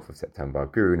the 12th of September,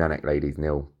 Guru Nanak Ladies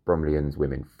 0, Bromleyans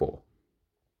Women 4.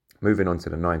 Moving on to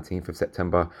the 19th of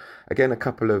September, again, a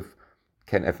couple of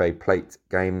Kent FA Plate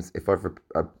games. If I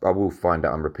will find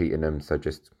out I'm repeating them, so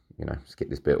just, skip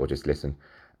this bit or just listen.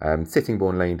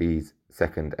 Sittingbourne Ladies,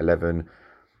 second 11,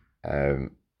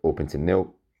 Orpington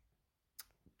 0.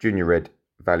 Junior Red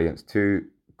Valiants 2,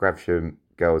 Gravesham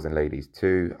Girls and Ladies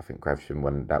 2. I think Gravesham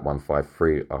won that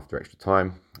 1-5-3 after extra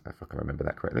time, if I can remember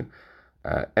that correctly.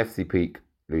 FC Peak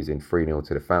losing 3-0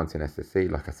 to the Fountain SSC.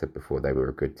 Like I said before, they were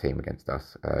a good team against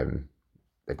us.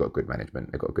 They've got good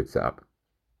management. They've got a good setup.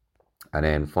 And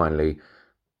then finally,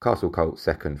 Castle Colts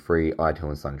second 3, Ide Hill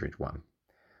and Sundridge 1.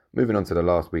 Moving on to the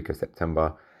last week of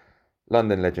September,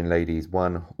 London Legend Ladies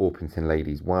 1, Orpington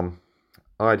Ladies 1,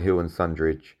 Ide Hill and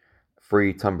Sundridge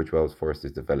 3, Tunbridge Wells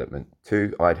Foresters Development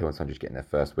 2. Ide Hill and Sundridge getting their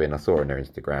first win. I saw on their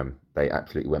Instagram, they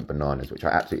absolutely went bananas, which I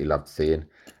absolutely loved seeing.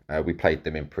 We played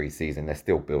them in pre-season. They're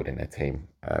still building their team.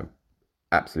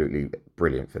 Absolutely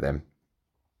brilliant for them.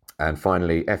 And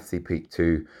finally, FC Peak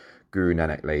 2, Guru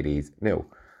Nanak Ladies 0.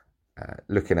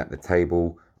 Looking at the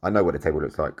table, I know what the table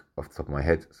looks like off the top of my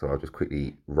head, so I'll just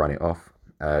quickly run it off.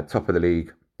 Top of the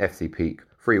league, FC Peak,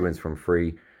 3 wins from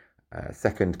 3.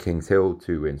 Second, Kings Hill,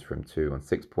 2 wins from 2 on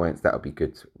 6 points. That'll be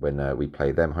good when we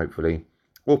play them, hopefully.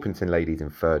 Orpington Ladies in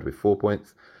 3rd with 4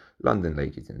 points. London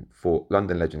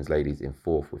Legends Ladies in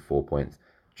 4th with 4 points.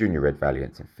 Junior Red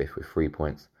Valiants in 5th with 3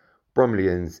 points.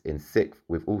 Bromleyans in 6th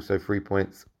with also 3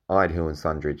 points. Ide Hill and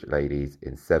Sundridge Ladies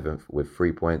in 7th with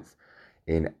 3 points.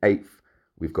 In 8th,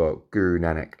 we've got Guru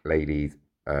Nanak Ladies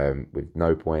with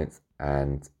no points.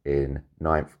 And in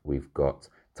 9th, we've got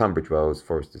Tunbridge Wells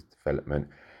Foresters Development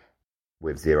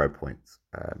with 0 points.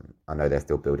 I know they're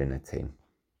still building their team.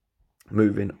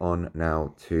 Moving on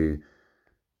now to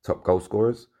top goal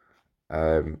scorers.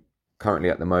 Currently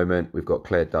at the moment, we've got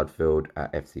Claire Dudfield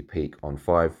at FC Peak on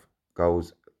 5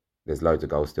 goals. There's loads of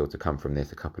goals still to come from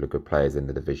this. A couple of good players in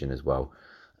the division as well.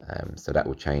 So that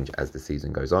will change as the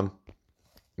season goes on.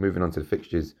 Moving on to the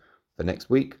fixtures for next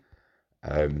week.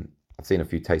 I've seen a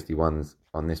few tasty ones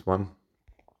on this one,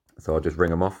 so I'll just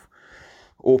ring them off.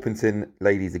 Orpington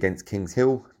Ladies against Kings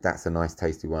Hill. That's a nice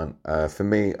tasty one. For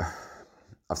me,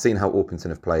 I've seen how Orpington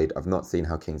have played. I've not seen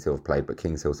how Kings Hill have played, but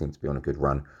Kings Hill seems to be on a good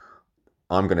run.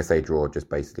 I'm going to say draw just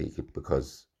basically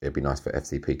because it'd be nice for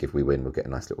FC Peak. If we win, we'll get a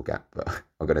nice little gap, but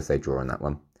I'm going to say draw on that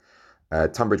one.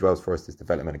 Tunbridge Wells Foresters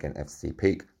Development against FC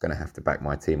Peak. Going to have to back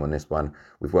my team on this one.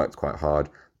 We've worked quite hard.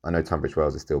 I know Tunbridge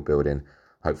Wells are still building.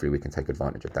 Hopefully we can take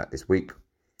advantage of that this week.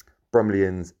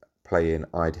 Bromleyans playing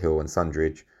Ide Hill and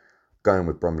Sundridge. Going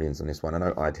with Bromleyans on this one. I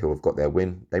know Ide Hill have got their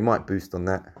win. They might boost on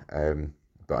that,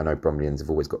 but I know Bromleyans have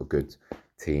always got a good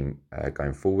team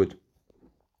going forward.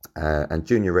 And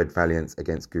Junior Red Valiants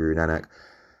against Guru Nanak.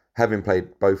 Having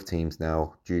played both teams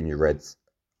now, Junior Reds,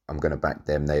 I'm going to back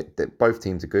them. They both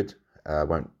teams are good.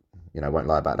 Won't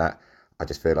lie about that. I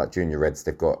just feel like Junior Reds,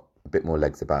 they've got a bit more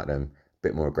legs about them, a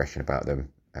bit more aggression about them.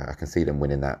 I can see them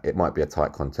winning that. It might be a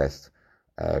tight contest,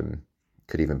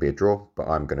 could even be a draw, but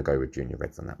I'm going to go with Junior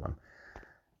Reds on that one.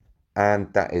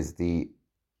 And that is the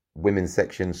women's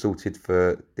section sorted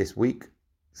for this week.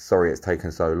 Sorry it's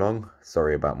taken so long.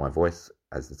 Sorry about my voice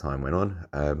as the time went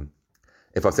on.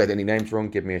 If I've said any names wrong,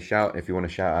 give me a shout. If you want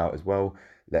to shout out as well,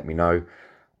 let me know.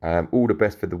 All the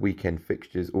best for the weekend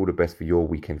fixtures. All the best for your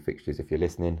weekend fixtures if you're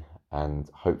listening. And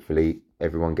hopefully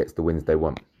everyone gets the wins they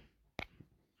want.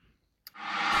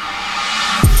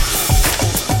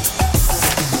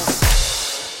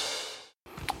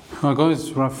 Hi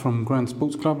guys, Ralph from Grand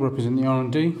Sports Club, representing the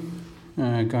R&D.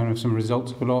 Going over some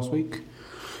results for last week.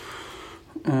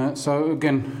 So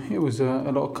again, it was a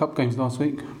lot of cup games last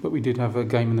week, but we did have a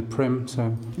game in the Prem.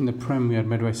 So in the Prem we had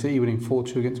Medway City winning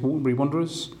 4-2 against Waterbury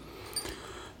Wanderers.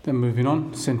 Then moving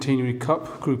on, Centenary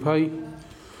Cup Group A,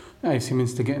 AFC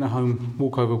Minster getting a home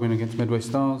walkover win against Medway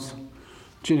Stars.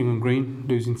 Gillingham Green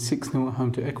losing 6-0 at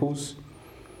home to Eccles.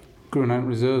 Granite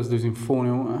Reserves losing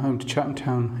 4-0 at home to Chatham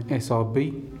Town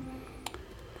SRB.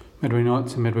 Medway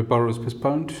Knights and Medway Boroughs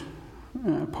postponed.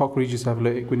 Park Regis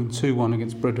Athletic winning 2-1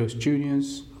 against Bredhurst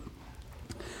Juniors.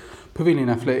 Pavilion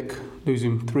Athletic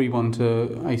losing 3-1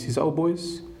 to Aces Old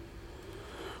Boys.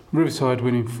 Riverside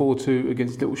winning 4-2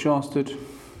 against Little Shastard.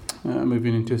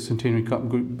 Moving into Centenary Cup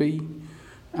Group B.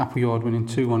 Appleyard winning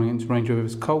 2-1 against Range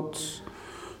Rovers Colts.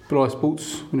 Bly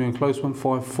Sports winning a close one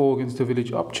 5-4 against the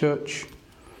Village Upchurch.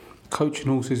 Coach and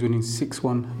Horses winning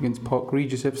 6-1 against Park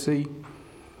Regis FC.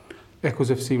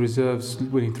 Eccles FC Reserves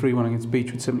winning 3-1 against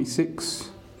Beechwood 76.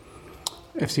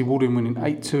 FC Walden winning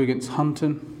 8-2 against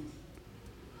Hunton.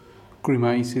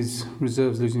 Grima Aces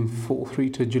Reserves losing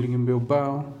 4-3 to Gillingham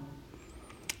Bilbao.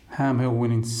 Ham Hill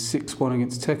winning 6-1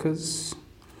 against Techers.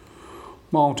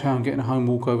 Miletown getting a home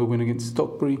walkover win against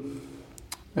Stockbury.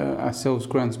 Ourselves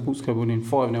Grand Sports Club winning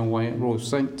 5-0 away at Royal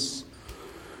Saints.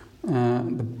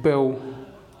 The Bell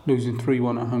losing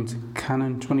 3-1 at home to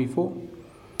Cannon 24.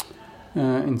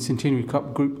 In Centenary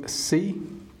Cup Group C,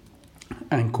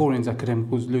 and Corians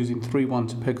Academicals losing 3-1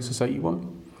 to Pegasus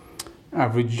 81.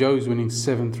 Average Joe's winning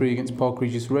 7-3 against Park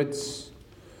Regis Reds.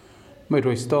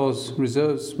 Medway Stars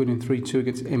Reserves winning 3-2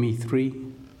 against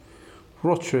ME3.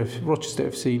 Rochester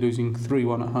FC losing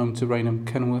 3-1 at home to Raynham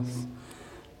Kenilworth.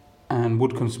 And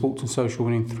Woodcombe Sports and Social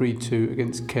winning 3-2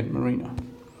 against Kent Marina.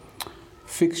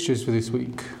 Fixtures for this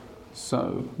week.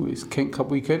 So it's Kent Cup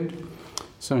weekend.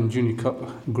 So in Junior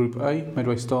Cup Group A,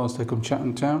 Medway Stars take on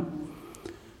Chatham Town.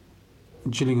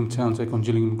 Gillingham Town take on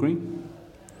Gillingham Green.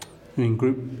 And in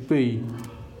Group B,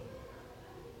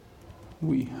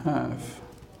 we have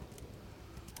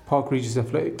Park Regis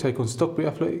Athletic take on Stockbury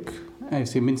Athletic.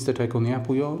 AFC Minster take on the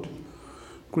Appleyard.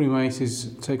 Green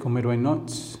Aces take on Medway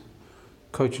Knights.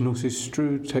 Coach and Horses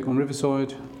Strood take on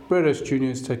Riverside. Bredhurst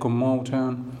Juniors take on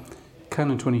Miletown.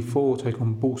 Cannon 24 take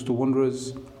on Borstal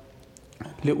Wanderers.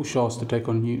 Little Shasta take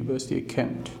on University of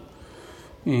Kent.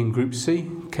 In Group C,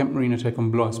 Kent Marina take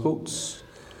on Bly Sports.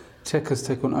 Techers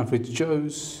take on Average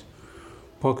Joes.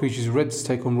 Park Regis Reds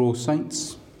take on Royal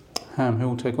Saints. Ham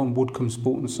Hill take on Woodcombe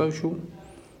Sport and Social.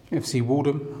 FC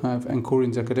Waldham have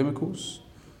Ancorians Academicals.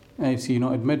 AFC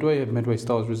United Medway have Medway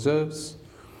Stars Reserves.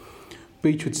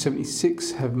 Beechwood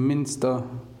 76 have Minster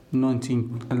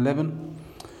 1911.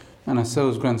 And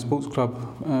ourselves, Grand Sports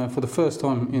Club, for the first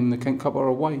time in the Kent Cup, are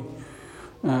away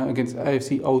against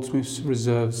AFC Oldsmiths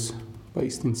Reserves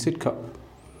based in Sidcup.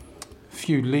 A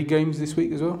few league games this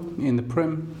week as well. In the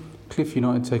Prem, Cliff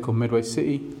United take on Medway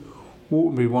City.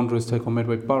 Waterbury Wanderers take on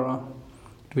Medway Borough.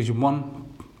 Division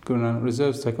 1, Granite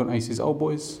Reserves take on Aces Old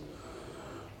Boys.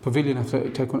 Pavilion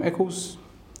Athletic take on Eccles.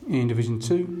 In Division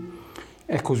 2,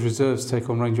 Eccles Reserves take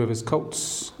on Range Rovers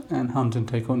Colts. And Hunton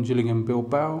take on Gillingham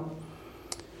Bilbao.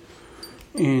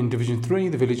 In Division 3,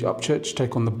 the Village Upchurch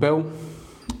take on the Bell.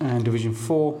 And Division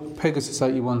 4, Pegasus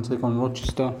 81 take on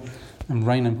Rochester. And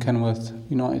Raynham Kenilworth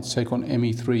United take on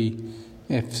ME3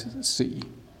 FC.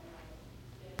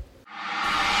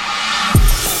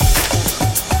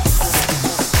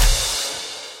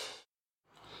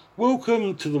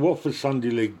 Welcome to the Watford Sunday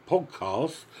League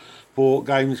podcast for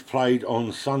games played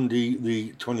on Sunday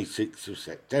the 26th of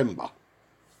September.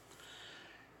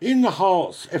 In the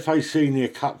Hearts FA Senior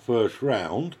Cup first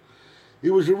round,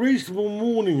 it was a reasonable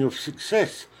morning of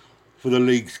success for the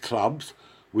league's clubs,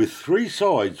 with 3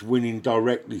 sides winning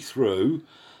directly through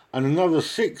and another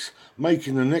 6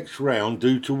 making the next round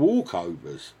due to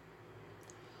walkovers.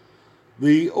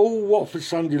 The all-Watford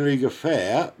Sunday League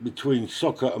affair between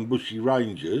Soccer and Bushy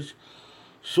Rangers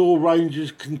saw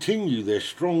Rangers continue their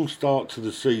strong start to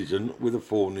the season with a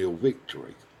 4-0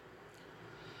 victory.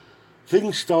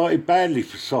 Things started badly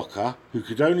for Soccer, who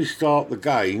could only start the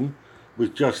game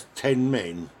with just 10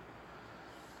 men,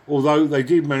 although they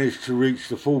did manage to reach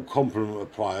the full complement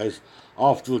of players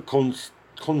after the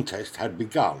contest had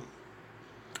begun.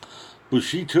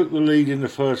 Bushy took the lead in the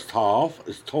first half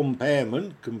as Tom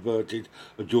Pearman converted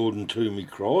a Jordan Toomey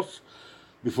cross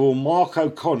before Mark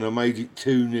O'Connor made it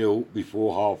 2-0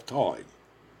 before half-time.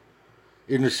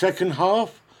 In the second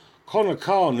half, Connor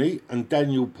Carney and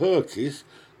Daniel Perkis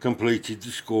completed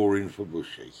the scoring for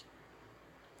Bushy.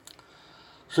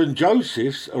 St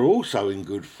Joseph's are also in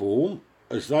good form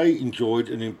as they enjoyed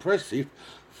an impressive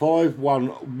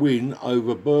 5-1 win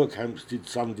over Berkhamsted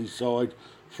Sunday side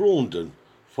Flaundon,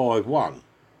 5-1.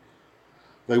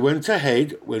 They went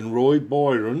ahead when Roy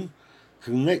Byron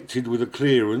connected with a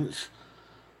clearance.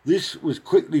 This was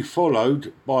quickly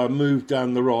followed by a move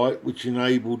down the right which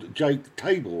enabled Jake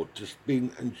Tabor to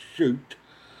spin and shoot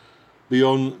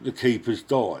beyond the keeper's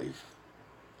dive.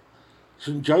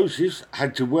 St Joseph's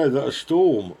had to weather a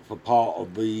storm for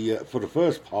the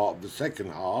first part of the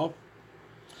second half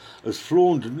as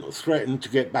Flaundon threatened to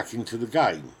get back into the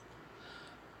game,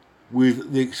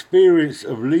 with the experience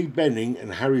of Lee Benning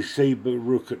and Harry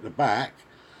Seabrook at the back,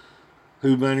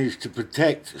 who managed to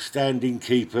protect standing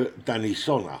keeper Danny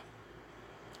Sonner.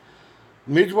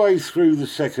 Midway through the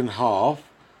second half,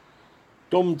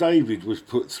 Dom David was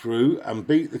put through and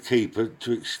beat the keeper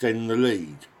to extend the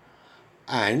lead.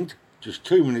 And, just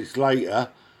 2 minutes later,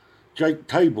 Jake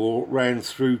Tabor ran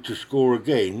through to score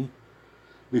again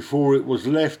before it was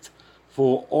left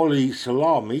for Ollie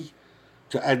Salami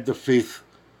to add the fifth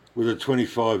with a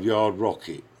 25-yard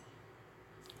rocket.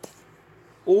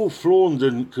 All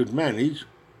Flaundon could manage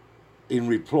in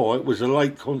reply was a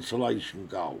late consolation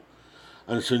goal,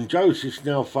 and St Joseph's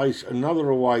now face another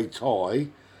away tie,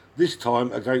 this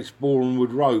time against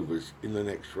Bournemouth Rovers in the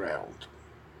next round.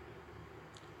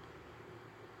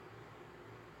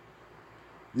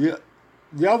 The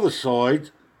other side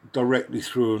directly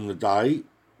through on the day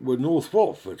were North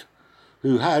Watford,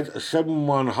 who had a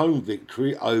 7-1 home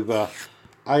victory over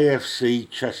AFC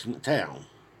Chestnut Town.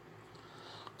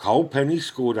 Cole Penny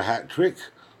scored a hat-trick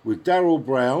with Darryl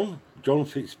Brown, John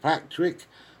Fitzpatrick,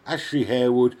 Ashley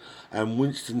Harewood and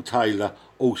Winston Taylor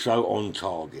also on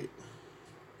target.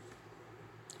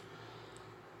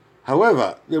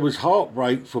 However, there was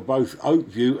heartbreak for both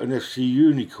Oakview and FC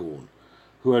Unicorn,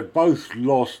 who had both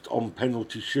lost on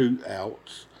penalty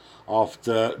shootouts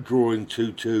after drawing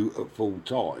 2-2 at full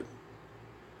time.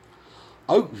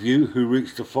 Oakview, who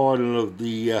reached the final of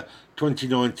the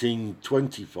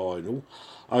 2019-20 final,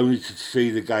 only to see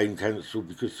the game cancelled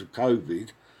because of COVID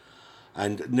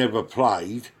and never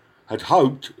played, had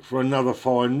hoped for another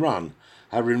fine run,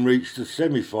 having reached the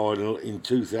semi-final in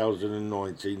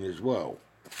 2019 as well.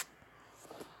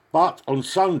 But on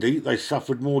Sunday they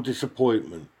suffered more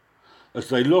disappointment as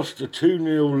they lost a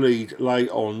 2-0 lead late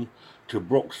on to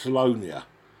Broxalonia.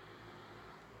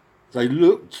 They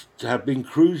looked to have been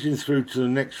cruising through to the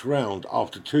next round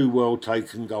after two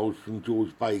well-taken goals from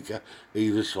George Baker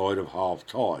either side of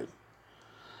half-time.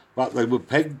 But they were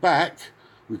pegged back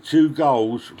with 2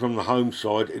 goals from the home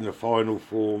side in the final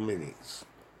 4 minutes.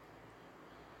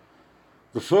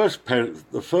 The first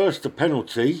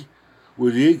penalty,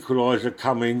 with the equaliser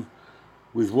coming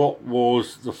with what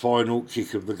was the final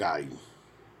kick of the game.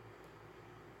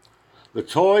 The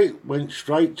tie went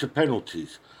straight to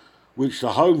penalties, which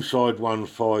the home side won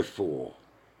 5-4.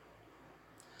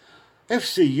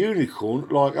 FC Unicorn,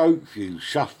 like Oakview,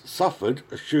 suffered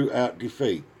a shootout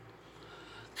defeat.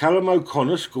 Callum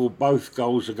O'Connor scored both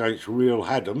goals against Real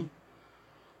Haddam,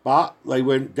 but they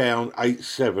went down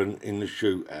 8-7 in the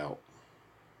shootout.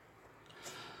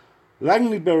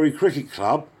 Langleybury Cricket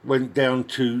Club went down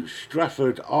to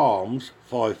Strafford Arms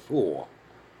 5-4.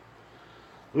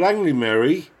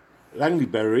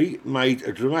 Langleybury made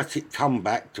a dramatic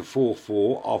comeback to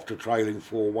 4-4 after trailing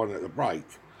 4-1 at the break.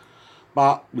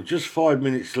 But with just 5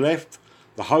 minutes left,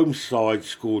 the home side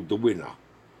scored the winner.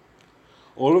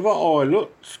 Oliver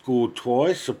Eilert scored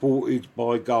twice, supported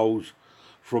by goals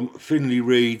from Finlay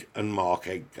Reid and Mark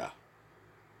Edgar.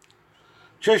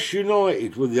 Cheshire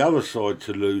United were the other side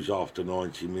to lose after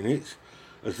 90 minutes,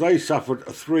 as they suffered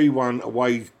a 3-1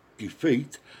 away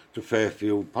defeat to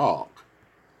Fairfield Park.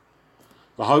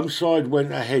 The home side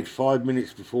went ahead 5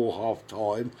 minutes before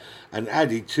half-time and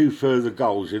added 2 further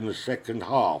goals in the second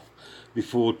half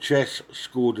before Chess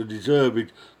scored a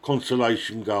deserved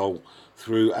consolation goal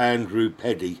through Andrew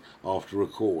Peddy after a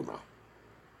corner.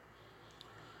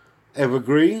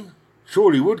 Evergreen,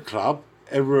 Chorleywood Club,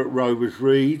 Everett Rovers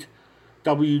Reid,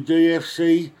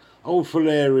 WDFC, Old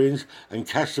Falerians and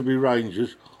Casterby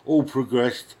Rangers all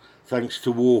progressed thanks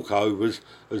to walkovers,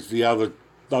 as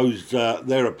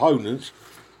their opponents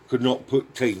could not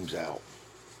put teams out.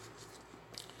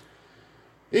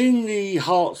 In the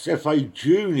Hearts FA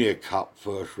Junior Cup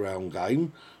first round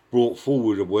game, brought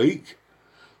forward a week,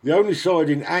 the only side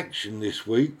in action this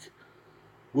week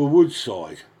were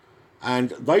Woodside,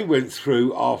 and they went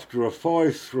through after a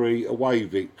 5-3 away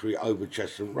victory over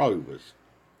Cheshunt Rovers.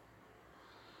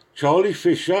 Charlie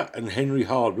Fisher and Henry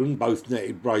Hardman both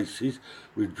netted braces,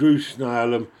 with Drew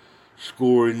Snellham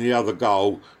scoring the other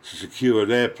goal to secure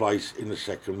their place in the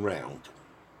second round.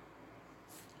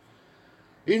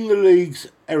 In the league's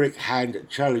Eric Hand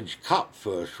Challenge Cup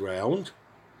first round,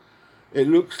 it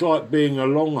looks like being a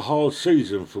long, hard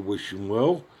season for Wishing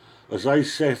Well, as they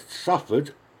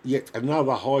suffered yet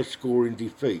another high-scoring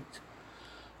defeat,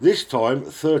 this time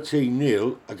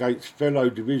 13-0 against fellow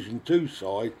Division 2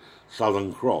 side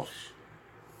Southern Cross.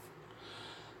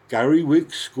 Gary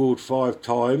Wicks scored 5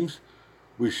 times,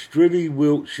 with Strilly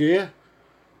Wiltshire,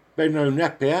 Benno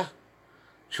Napier,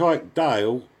 Chike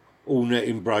Dale all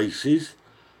netting braces,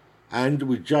 and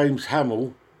with James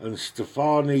Hamill and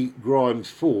Stephanie Grimes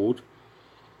Ford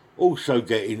also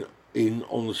getting in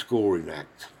on the scoring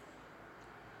act.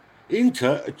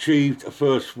 Inter achieved a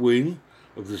first win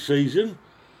of the season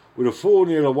with a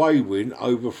 4-0 away win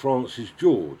over Francis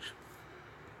George.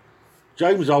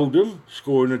 James Oldham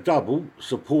scoring a double,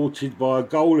 supported by a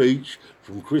goal each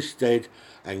from Chris Stead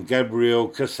and Gabriel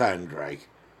Cassandre.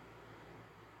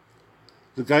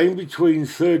 The game between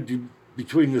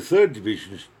the third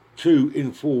division's 2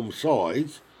 informed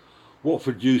sides,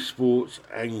 Watford Youth Sports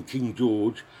and King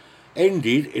George,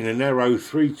 ended in a narrow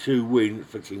 3-2 win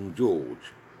for King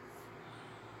George.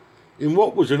 In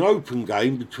what was an open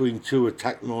game between 2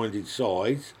 attack-minded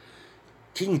sides,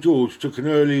 King George took an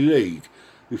early lead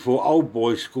before Old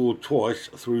Boy scored twice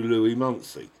through Louis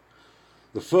Munsey.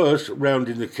 The first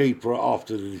rounding the keeper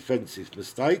after the defensive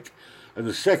mistake, and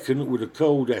the second with a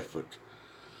curled effort.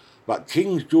 But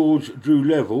King George drew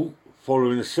level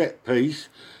following a set piece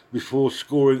before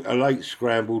scoring a late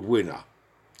scrambled winner.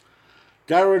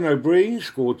 Darren O'Brien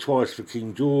scored twice for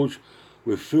King George,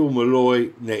 with Phil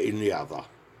Malloy netting the other.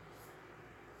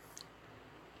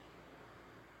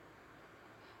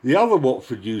 The other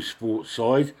Watford Youth Sports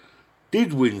side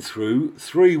did win through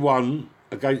 3-1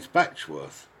 against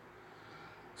Batchworth.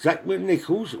 Zach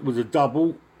McNichols with a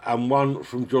double and one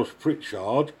from Josh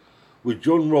Pritchard, with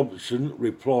John Robertson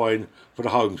replying for the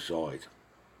home side.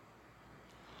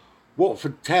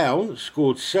 Watford Town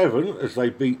scored 7 as they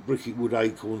beat Bricketwood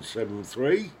Acorn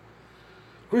 7-3.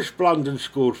 Chris Blunden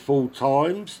scored 4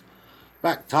 times,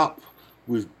 backed up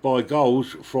by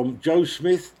goals from Joe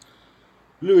Smith,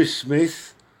 Lewis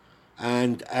Smith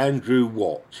and Andrew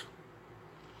Watt.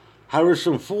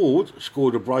 Harrison Ford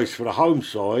scored a brace for the home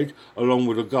side, along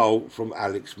with a goal from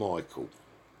Alex Michael.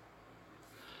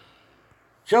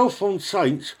 Chalfont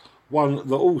Saints won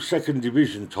the all-second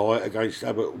division tie against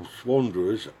Abbott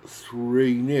Wanderers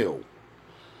 3-0.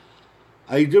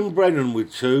 Aidan Brennan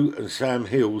with 2 and Sam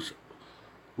Hills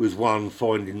with 1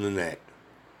 finding the net.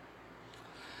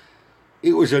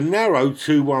 It was a narrow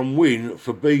 2-1 win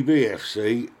for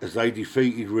BBFC as they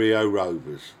defeated Rio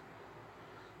Rovers.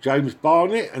 James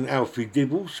Barnett and Alfie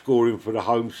Dibble scoring for the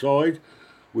home side,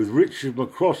 with Richard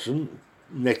McCrossan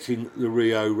netting the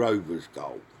Rio Rovers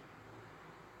goal.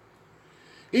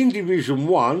 In Division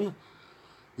 1,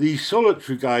 the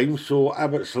solitary game saw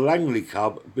Abbott's Langley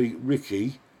Cub beat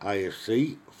Ricky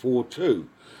AFC 4-2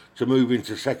 to move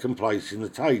into second place in the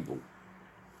table.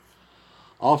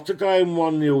 After going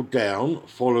 1-0 down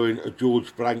following a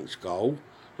George Blanks goal,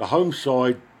 the home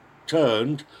side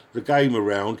turned the game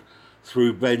around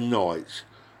through Ben Knights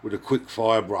with a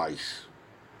quick-fire brace.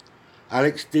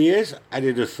 Alex Diaz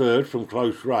added a third from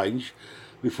close range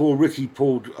before Ricky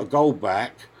pulled a goal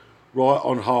back right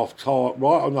on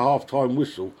the half-time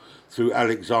whistle through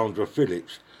Alexandra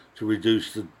Phillips to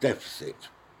reduce the deficit.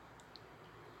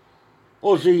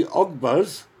 Ozzy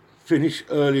Ogbaz finished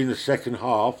early in the second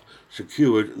half,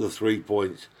 secured the 3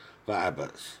 points for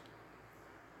Abbots.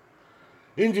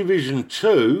 In Division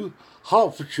 2,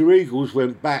 Hertfordshire Eagles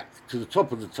went back to the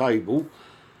top of the table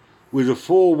with a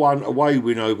 4-1 away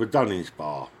win over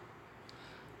Dunningsbar.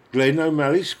 Glenn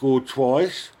O'Malley scored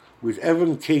twice, with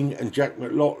Evan King and Jack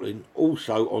McLaughlin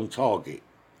also on target.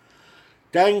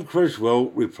 Dan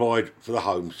Creswell replied for the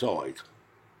home side.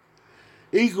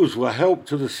 Eagles were helped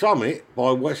to the summit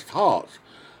by West Herts,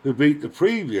 who beat the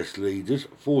previous leaders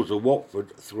Forza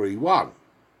Watford 3-1.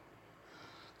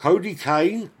 Cody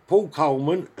Kane, Paul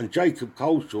Coleman and Jacob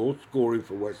Coleshaw scoring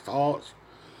for West Herts,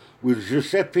 with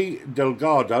Giuseppe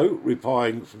Delgado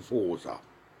replying for Forza.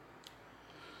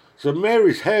 St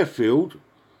Mary's Harefield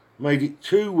made it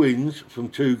 2 wins from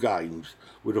 2 games,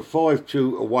 with a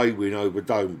 5-2 away win over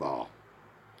Dunbar.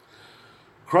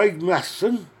 Craig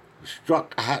Masson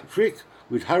struck a hat-trick,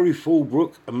 with Harry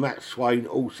Fulbrook and Matt Swain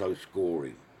also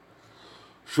scoring.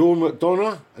 Sean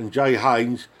McDonough and Jay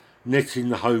Haynes netting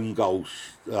the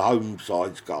home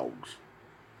side's goals.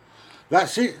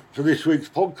 That's it for this week's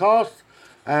podcast,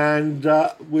 and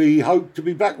we hope to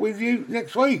be back with you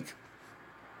next week.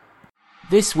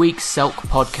 This week's Selk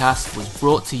podcast was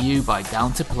brought to you by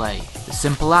Down to Play, the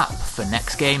simple app for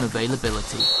next game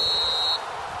availability.